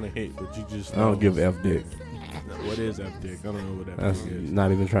just want to hit, but you just I don't give F dick. What is F dick? I don't know what that That's is.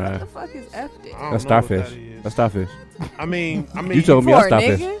 not even What trying. the fuck is F dick? I don't That's know what starfish. that is. That's starfish. I mean, You told me For I a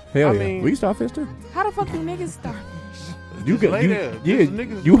starfish. nigga? Hell I yeah. mean- We starfish too. How the fuck do niggas starfish? You Just lay there. yeah. Just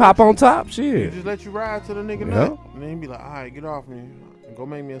niggas- You hop on top. He Shit. just let you ride to the nigga Yeah. nut, and then he be like, all right, get off me, and go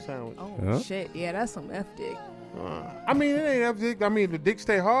make me a sandwich. Oh Yeah. shit, yeah, that's some F dick. I mean, it ain't F dick. I mean, the dick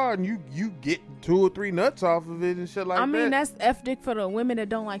stay hard, and you get 2 or 3 nuts off of it and shit like that. I mean, that's F dick for the women that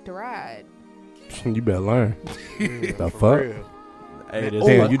don't like to ride. You better learn. Yeah, The for fuck? real. Hey, Oh,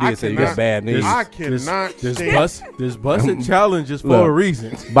 Damn, you I did say you cannot- got bad knees. I cannot This stand. busted challenge is for Look. a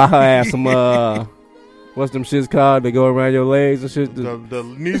reason. Buy her ass some what's them shits called? They go around your legs and shit. The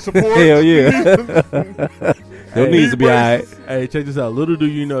knee support. Hell yeah. Your Hey, knees to be alright. Hey, check this out. Little do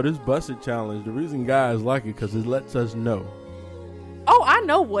you know, this busted challenge, the reason guys like it because it lets us know. Oh, I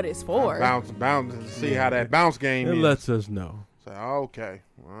know what it's for. Bounce, see how that bounce game It is. lets us know. Say, okay,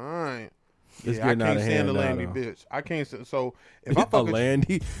 all right. It's Yeah, I getting out can't of stand hand a now, landy though. bitch. I can't. So if I A fuck a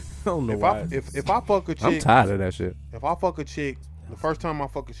Landy, I don't know if why. if I fuck a I'm chick, tired of that shit. if I fuck a chick, the first time I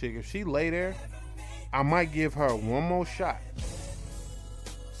fuck a chick, if she lay there, I might give her one more shot.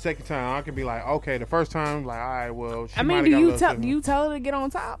 Second time, I can be like, okay. The first time, like, all right, well, she I mean, might do have got a you little tell something. do you tell her to get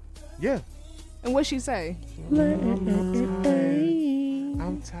on top? Yeah. And what she say?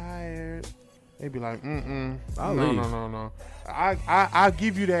 I'm tired. They be like, no, I'll no, leave. no. I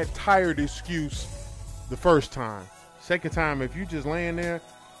give you that tired excuse the first time. Second time, if you just laying there,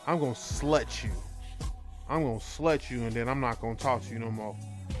 I'm gonna slut you. I'm gonna slut you, and then I'm not gonna talk to you no more.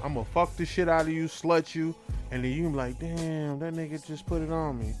 I'm gonna fuck the shit out of you, slut you, and then you be like, damn, that nigga just put it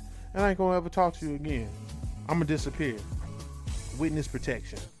on me. And I ain't gonna ever talk to you again. I'm gonna disappear. Witness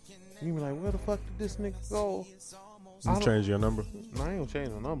protection. You be like, where the fuck did this nigga go? I You don't- change your number. No, I ain't gonna change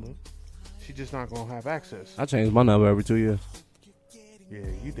the number. She just not gonna have access. I change my number every 2 years. Yeah,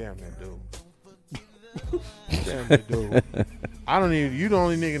 you damn that dude. You damn that dude. I don't even. You the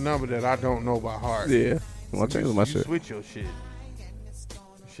only nigga number that I don't know by heart. Yeah. Well, I change my You shit. switch your shit.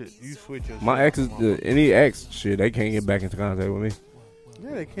 You switch your. My shit. exes, any ex shit, they can't get back into contact with me.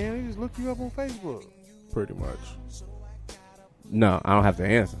 Yeah, they can. They just look you up on Facebook. Pretty much. No, I don't have to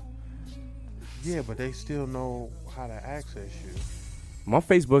answer. Yeah, but they still know how to access you. My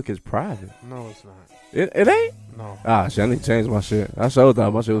Facebook is private. No, it's not. It ain't? No. Ah, shit, I need to change my shit. I sure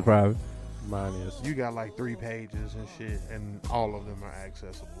thought my shit was private. Mine is. You got like 3 pages and shit, and all of them are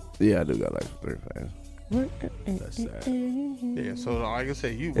accessible. Yeah, I do got like 3 fans. That's sad. Yeah, so like I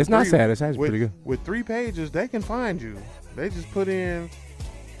said, you. It's not three- sad. It's actually with, pretty good. With 3 pages, they can find you. They just put in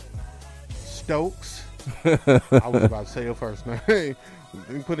Stokes. I was about to say your first name.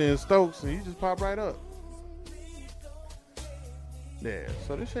 You put in Stokes, and you just pop right up. Yeah,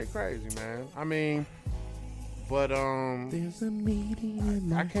 so this shit crazy, man. I mean, but There's a meeting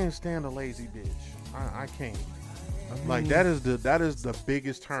in I can't stand a lazy bitch. I can't. Like that is the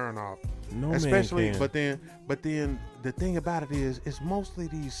biggest turn off. No Especially, man can. but then the thing about it is, it's mostly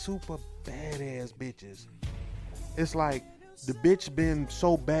these super badass bitches. It's like the bitch been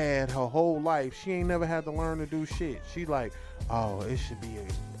so bad her whole life, she ain't never had to learn to do shit. She like, oh, it should be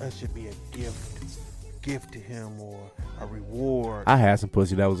a gift to him or a reward. I had some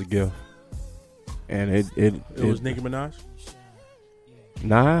pussy that was a gift, and It was Nicki Minaj.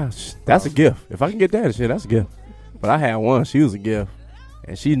 Nah, that's a gift. If I can get that shit, that's a gift. But I had one. She was a gift,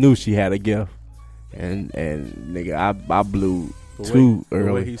 and she knew she had a gift, and nigga, I blew too The way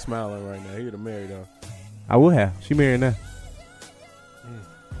early. he's smiling right now, he'd have married her. I would have. She married now.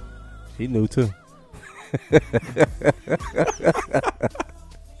 She knew too.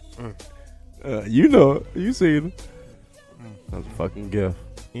 You know it. You seen it. That's a fucking gift.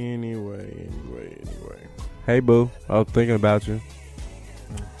 Anyway. Hey boo, I was thinking about you.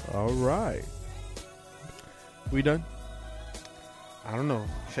 All right. We done? I don't know.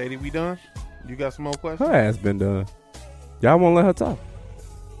 Shady, we done? You got some more questions? Her ass been done. Y'all won't let her talk.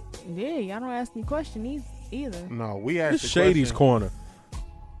 Yeah, y'all don't ask me questions either. No, we asked This the Shady's question. corner.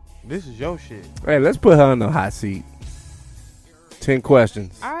 This is your shit. Hey, let's put her in the hot seat. 10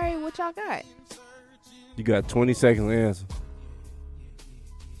 questions. All right, what y'all got? You got 20 seconds to answer.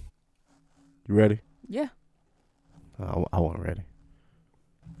 You ready? Yeah. I wasn't ready.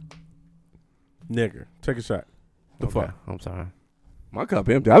 Nigger, take a shot. The Okay, fuck? I'm sorry. My cup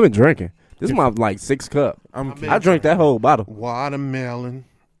empty. I've been drinking. This is my like 6th cup. I'm been- I drank that whole bottle. Watermelon.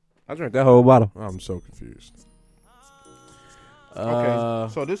 I drank that whole bottle. I'm so confused.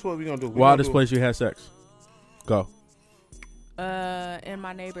 Okay, so this is what we're gonna do. Wildest place you had sex? Go. In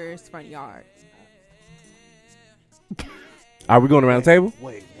my neighbor's front yard. Are we going around the table?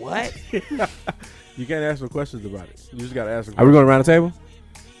 Wait, what? You can't ask no questions about it. You just gotta ask. Are we going around the table?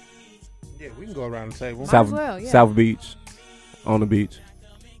 Yeah, we can go around the table. Might as well, yeah. South Beach. On the beach.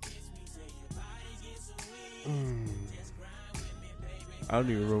 I don't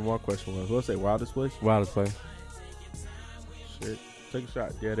even remember what question was. What's that? Wildest place? Wildest place. Shit. Take a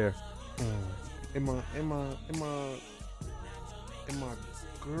shot. Yeah, there. In my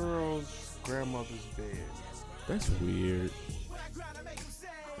girl's grandmother's bed That's weird.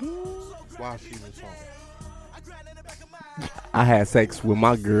 while she was home. I had sex with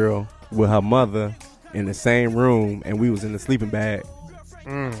my girl with her mother in the same room, and we was in the sleeping bag.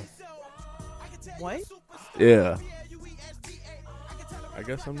 What? Yeah. I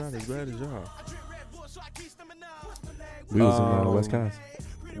guess I'm not as bad as y'all. We was in Wisconsin.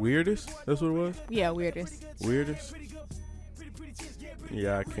 Weirdest? That's what it was? Yeah, weirdest. Weirdest?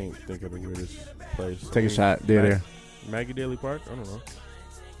 Yeah, I can't think of the weirdest place. Take a shot. There. Maggie Daly Park? I don't know.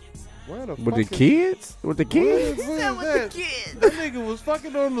 Where the With the fuck is- kids? With the kids? What is that? That nigga was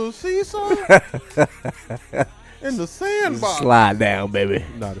fucking on the seesaw in the sandbox. Slide down, baby.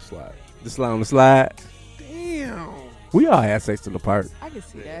 Not a slide. Just slide on the slide. Damn. We all had sex in the park. I can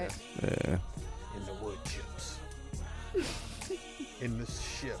see that. Yeah. In the wood chips. In the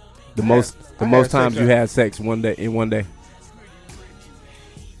ship. The I most had times sex you at- had sex one day in one day.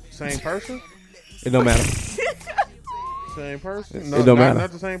 Same person? It don't matter. Same person? It No, don't not, matter.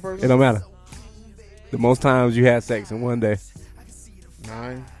 Not the same person? It don't matter. The most times you had sex in one day.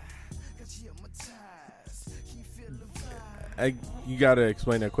 9. You gotta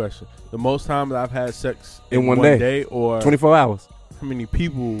explain that question. The most times I've had sex In one day. or 24 hours. how many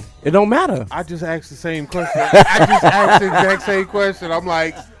people? It don't matter. I just asked the same question. I just asked the exact same question. I'm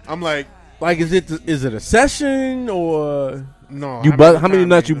like, Like, is it a session or? no. You how many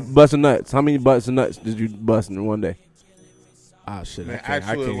nuts you busting nuts? How many butts and nuts did you bust in one day? Ah, shit. Man, I can't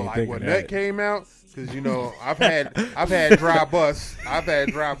actually, even like think when of that that. came out, because you know I've had dry bus. I've had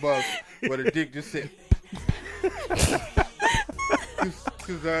dry bus where the dick just sit.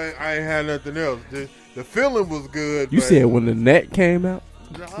 Because I ain't had nothing else. The feeling was good. You but, said when the net came out?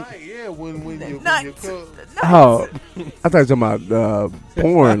 yeah, when you Oh, I thought you were talking about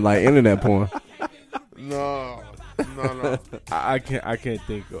porn, like internet porn. no. I can't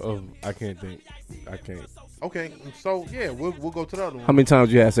think. Okay, so yeah, we'll go to the other one. How many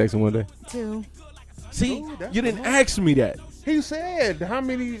times you had sex in one day? 2. See, Ooh, that's you didn't a lot. ask me that. He said how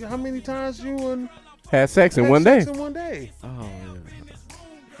many times you and Had sex in had one day. sex in one day? Oh yeah.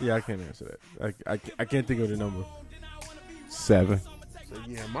 Yeah, I can't answer that. I can't think of the number. 7. So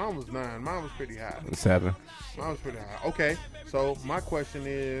yeah, mine was 9. Mine was pretty high. 7. Mine was pretty high. Okay, so my question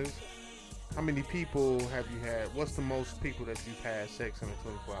is, how many people have you had? What's the most people that you've had sex in a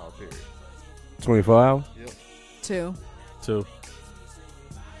 24-hour period? 24 hours? Yep. 2. 2.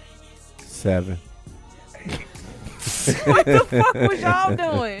 7. What the fuck was y'all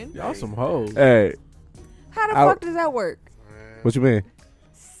doing? Y'all some hoes. Hey, How the I- fuck does that work? what you mean?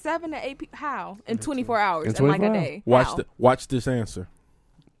 7 to 8 people. How? In 24 hours. In In like a 24 day. Watch How? watch this answer.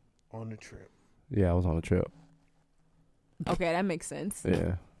 On the trip. Yeah, I was on a trip. Okay, that makes sense.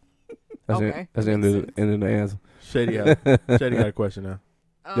 Yeah. That's Okay, it. That's the makes end of the answer. Shady got a question now.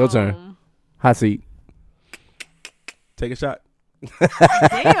 Your turn. Hot seat. Take a shot.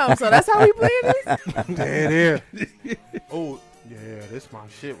 Damn, so that's how we play this? Dead air. Oh, yeah, this my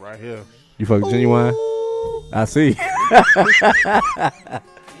shit right here. You fuck Genuine? I see.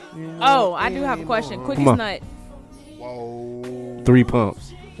 Oh, I do have a question. Quickest on. nut. Whoa. 3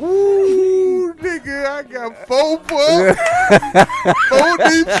 pumps. Ooh, nigga, I got 4 pumps. 4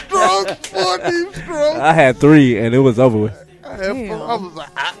 deep strokes. 4 deep strokes. I had 3 and it was over with. I had 4. Damn. I was like,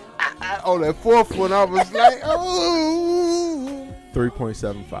 on that 4th one, I was like, oh.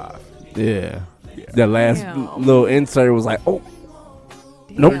 3.75. Yeah. That last Damn. little insert was like, oh,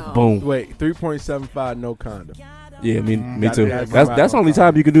 nope, Damn. boom. Wait, 3.75 no condom. Yeah, me Gotta- too. gotta That's come that's the out only on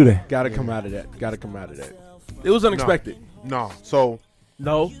time you can do that. Gotta come out of that. Gotta come out of that. It was unexpected. No, so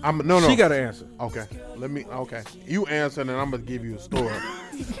No. no. She got to answer. Okay, okay. You answer, and then I'm gonna give you a story.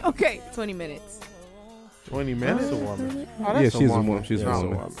 Okay, 20 minutes. 20 minutes. That's a woman. Oh, Yeah, that's she's a woman. She's a no,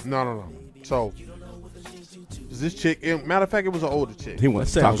 woman. No. So, this chick, matter of fact, it was an older chick. He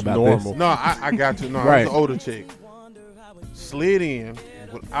wants to That talk sounds about normal. this. No, I got to. No, Right. it was an older chick. Slid in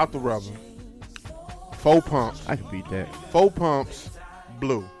without the rubber. 4 pumps. I can beat that. 4 pumps,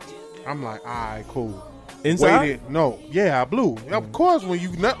 blue. I'm like, all right, cool. Inside? Waited. No, yeah, I blew. Of course, when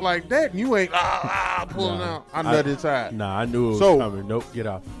you nut like that, and you ain't pulling Nah. out. I nut inside. Nah, I knew it was So- coming. Nope, get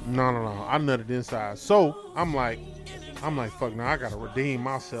off. No. I nutted inside. So I'm like, I'm like, fuck, now I gotta redeem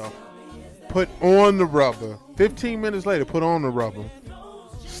myself. Put on the rubber. 15 minutes later, put on the rubber.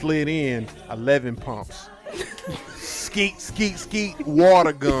 Slid in 11 pumps. Skeet, skeet, skeet,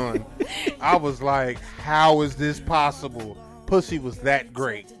 water gun. I was like, how is this possible? Pussy was that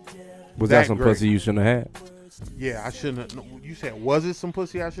great. Was that some pussy you shouldn't have had? Yeah, I shouldn't have. You said, was it some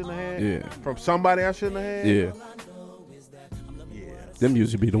pussy I shouldn't have had? Yeah. From somebody I shouldn't have had? Yeah. Them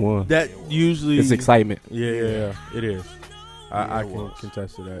usually be the one. That usually It's excitement. Yeah, it is. I it can was.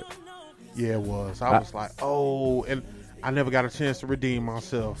 contest to that. Yeah, it was. I was like, oh, and I never got a chance to redeem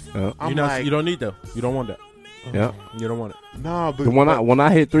myself. I'm like, You don't need that. You don't want that. Yeah. You don't want it. no, but When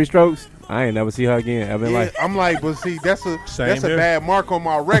I hit 3 strokes, I ain't never see her again. I've been yeah, like, I'm like, but see, that's a Same here. bad mark on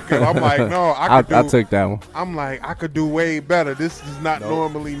my record. I'm like, no, I took that one. I'm like, I could do way better. This is not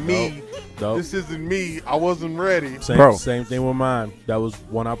normally me. Nope. This isn't me. I wasn't ready. Same thing with mine. That was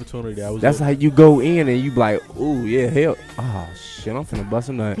one opportunity. That's how you go in and you be like, ooh, yeah, hell. Oh, shit, I'm finna bust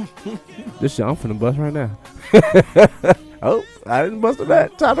a nut. This shit, I'm finna bust right now. Oh, I didn't bust a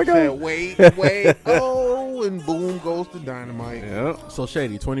nut. Time to Said, go. wait, oh, and boom goes the dynamite. Yeah. So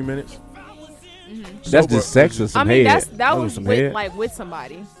Shady, 20 minutes. That's Sober- just sex with some I mean, head. that was some with, head. like with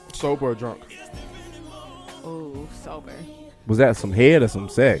somebody. Sober or drunk? Ooh, sober. Was that some head or some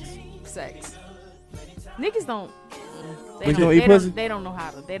sex? Sex. Niggas don't. Niggas don't eat pussy? They don't know how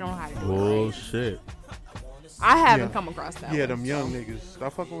to. They don't know how to do it. Oh Right? shit. I haven't Yeah. come across that. Yeah, one, them young so. niggas.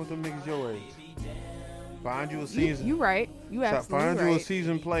 Stop fucking with them niggas your age. Find you a You, season. you right. You Find absolutely you a right.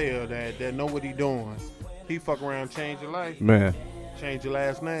 seasoned player that know what he doing. He fuck around, change your life, Man, change your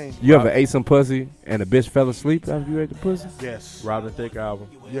last name. you ever ate some pussy and a bitch fell asleep after you ate the pussy? Yes, Robin Thicke album.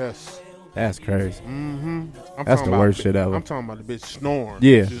 yes. That's crazy. Mm-hmm. That's the worst shit ever. I'm talking about the bitch snoring.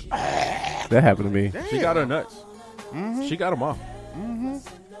 Yeah. Just, That happened to me. damn. She got her nuts. Mm-hmm. She got them off. Mm-hmm.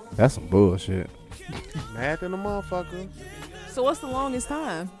 That's some bullshit. Mad than a motherfucker. So what's the longest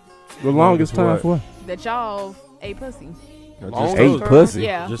time The longest time what? for what? that y'all ate pussy? I Long just Ate told you. pussy.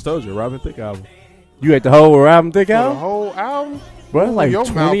 Yeah. Just told you. Robin Thicke album. You ate the whole Robin Thicke For the out? whole album. Bro, it's like your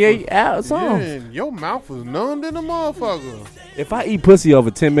mouth 28 was- songs. Yeah, your mouth was numbed in a motherfucker. If I eat pussy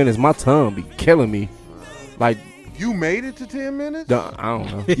over 10 minutes, my tongue be killing me. Like, You made it to 10 minutes? I don't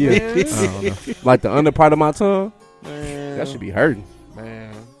know. Yeah, I don't know. Like the under part of my tongue, Man, that should be hurting.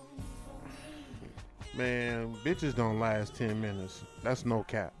 Man, bitches don't last 10 minutes. That's no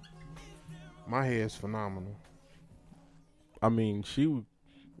cap. My hair's phenomenal. I mean,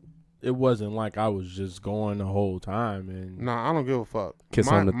 it wasn't like I was just going the whole time. And Nah, I don't give a fuck. Kiss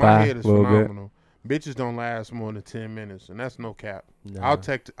my, on the my thigh head is a little bit. phenomenal. Bitches don't last more than 10 minutes, and that's no cap. nah. I'll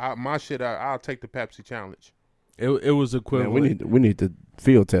take my shit out. I'll take the Pepsi challenge. it was Man, equivalent. we need to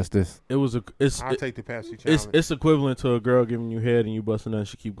field test this. It was I'll take the Pepsi challenge. it's equivalent to a girl giving you head and you busting and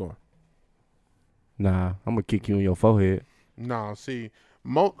she keep going. Nah, I'm gonna kick you in your forehead. Nah, see,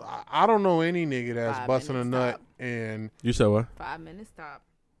 I don't know any nigga that's 5 busting a minutes nut top. and You said what? 5 minutes top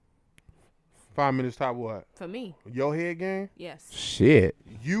 5 minutes top what? for me. Your head game? Yes. Shit.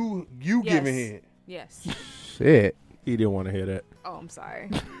 You Yes. giving head. Yes. Shit. He didn't want to hear that. Oh, I'm sorry.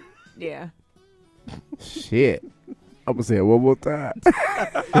 Yeah. Shit. I'm gonna say it one more time.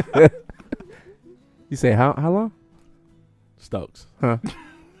 You say how long? Stokes. Huh? Is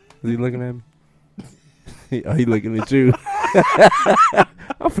he looking at me? He looking at you.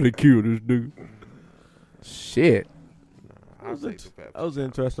 I'm finna kill this dude. Shit. I'll take the Pepsi. That was an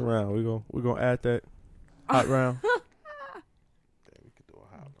interesting round. We're gonna add that hot round. Yeah, we could do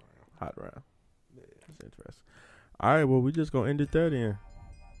a hot round. Hot round. Yeah, that's interesting. All right, well, we just gonna end it there then.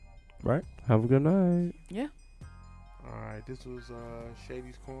 Right? Have a good night. Yeah. All right, this was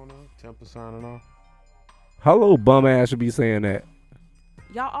Shady's Corner. Temper signing off. Hello, bum ass should be saying that.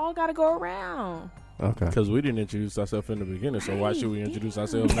 Y'all all gotta go around. Okay. Because we didn't introduce ourselves in the beginning, so why should we introduce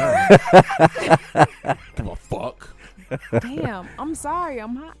ourselves now? Give a fuck. Damn. I'm sorry.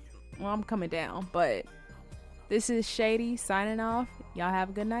 I'm hot. Well, I'm coming down, but this is Shady signing off. Y'all have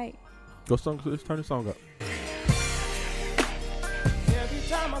a good night. Let's turn the song up. Every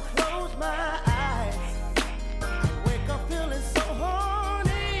time I close my eyes, I wake up feeling so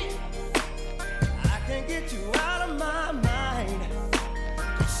horny. I can't get you out of my mind.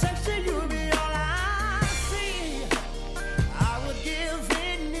 Sexy, you be all I see. I would give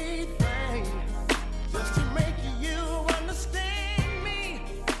anything just to make you understand me.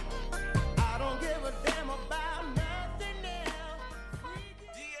 I don't give a damn about nothing else.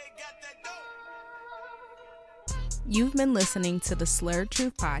 DA got that dope. You've been listening to the Slurred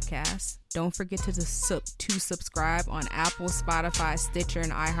Truth Podcast. Don't forget to subscribe on Apple, Spotify, Stitcher,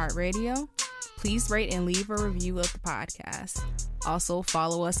 and iHeartRadio. Please rate and leave a review of the podcast. Also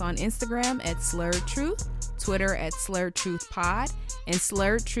follow us on Instagram at Slurred Truth, Twitter at Slurred Truth Pod, and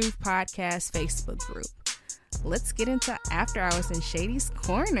Slurred Truth Podcast Facebook group. Let's get into After Hours in Shady's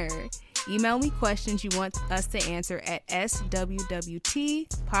Corner. Email me questions you want us to answer at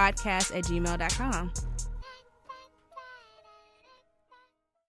swwtpodcast@gmail.com.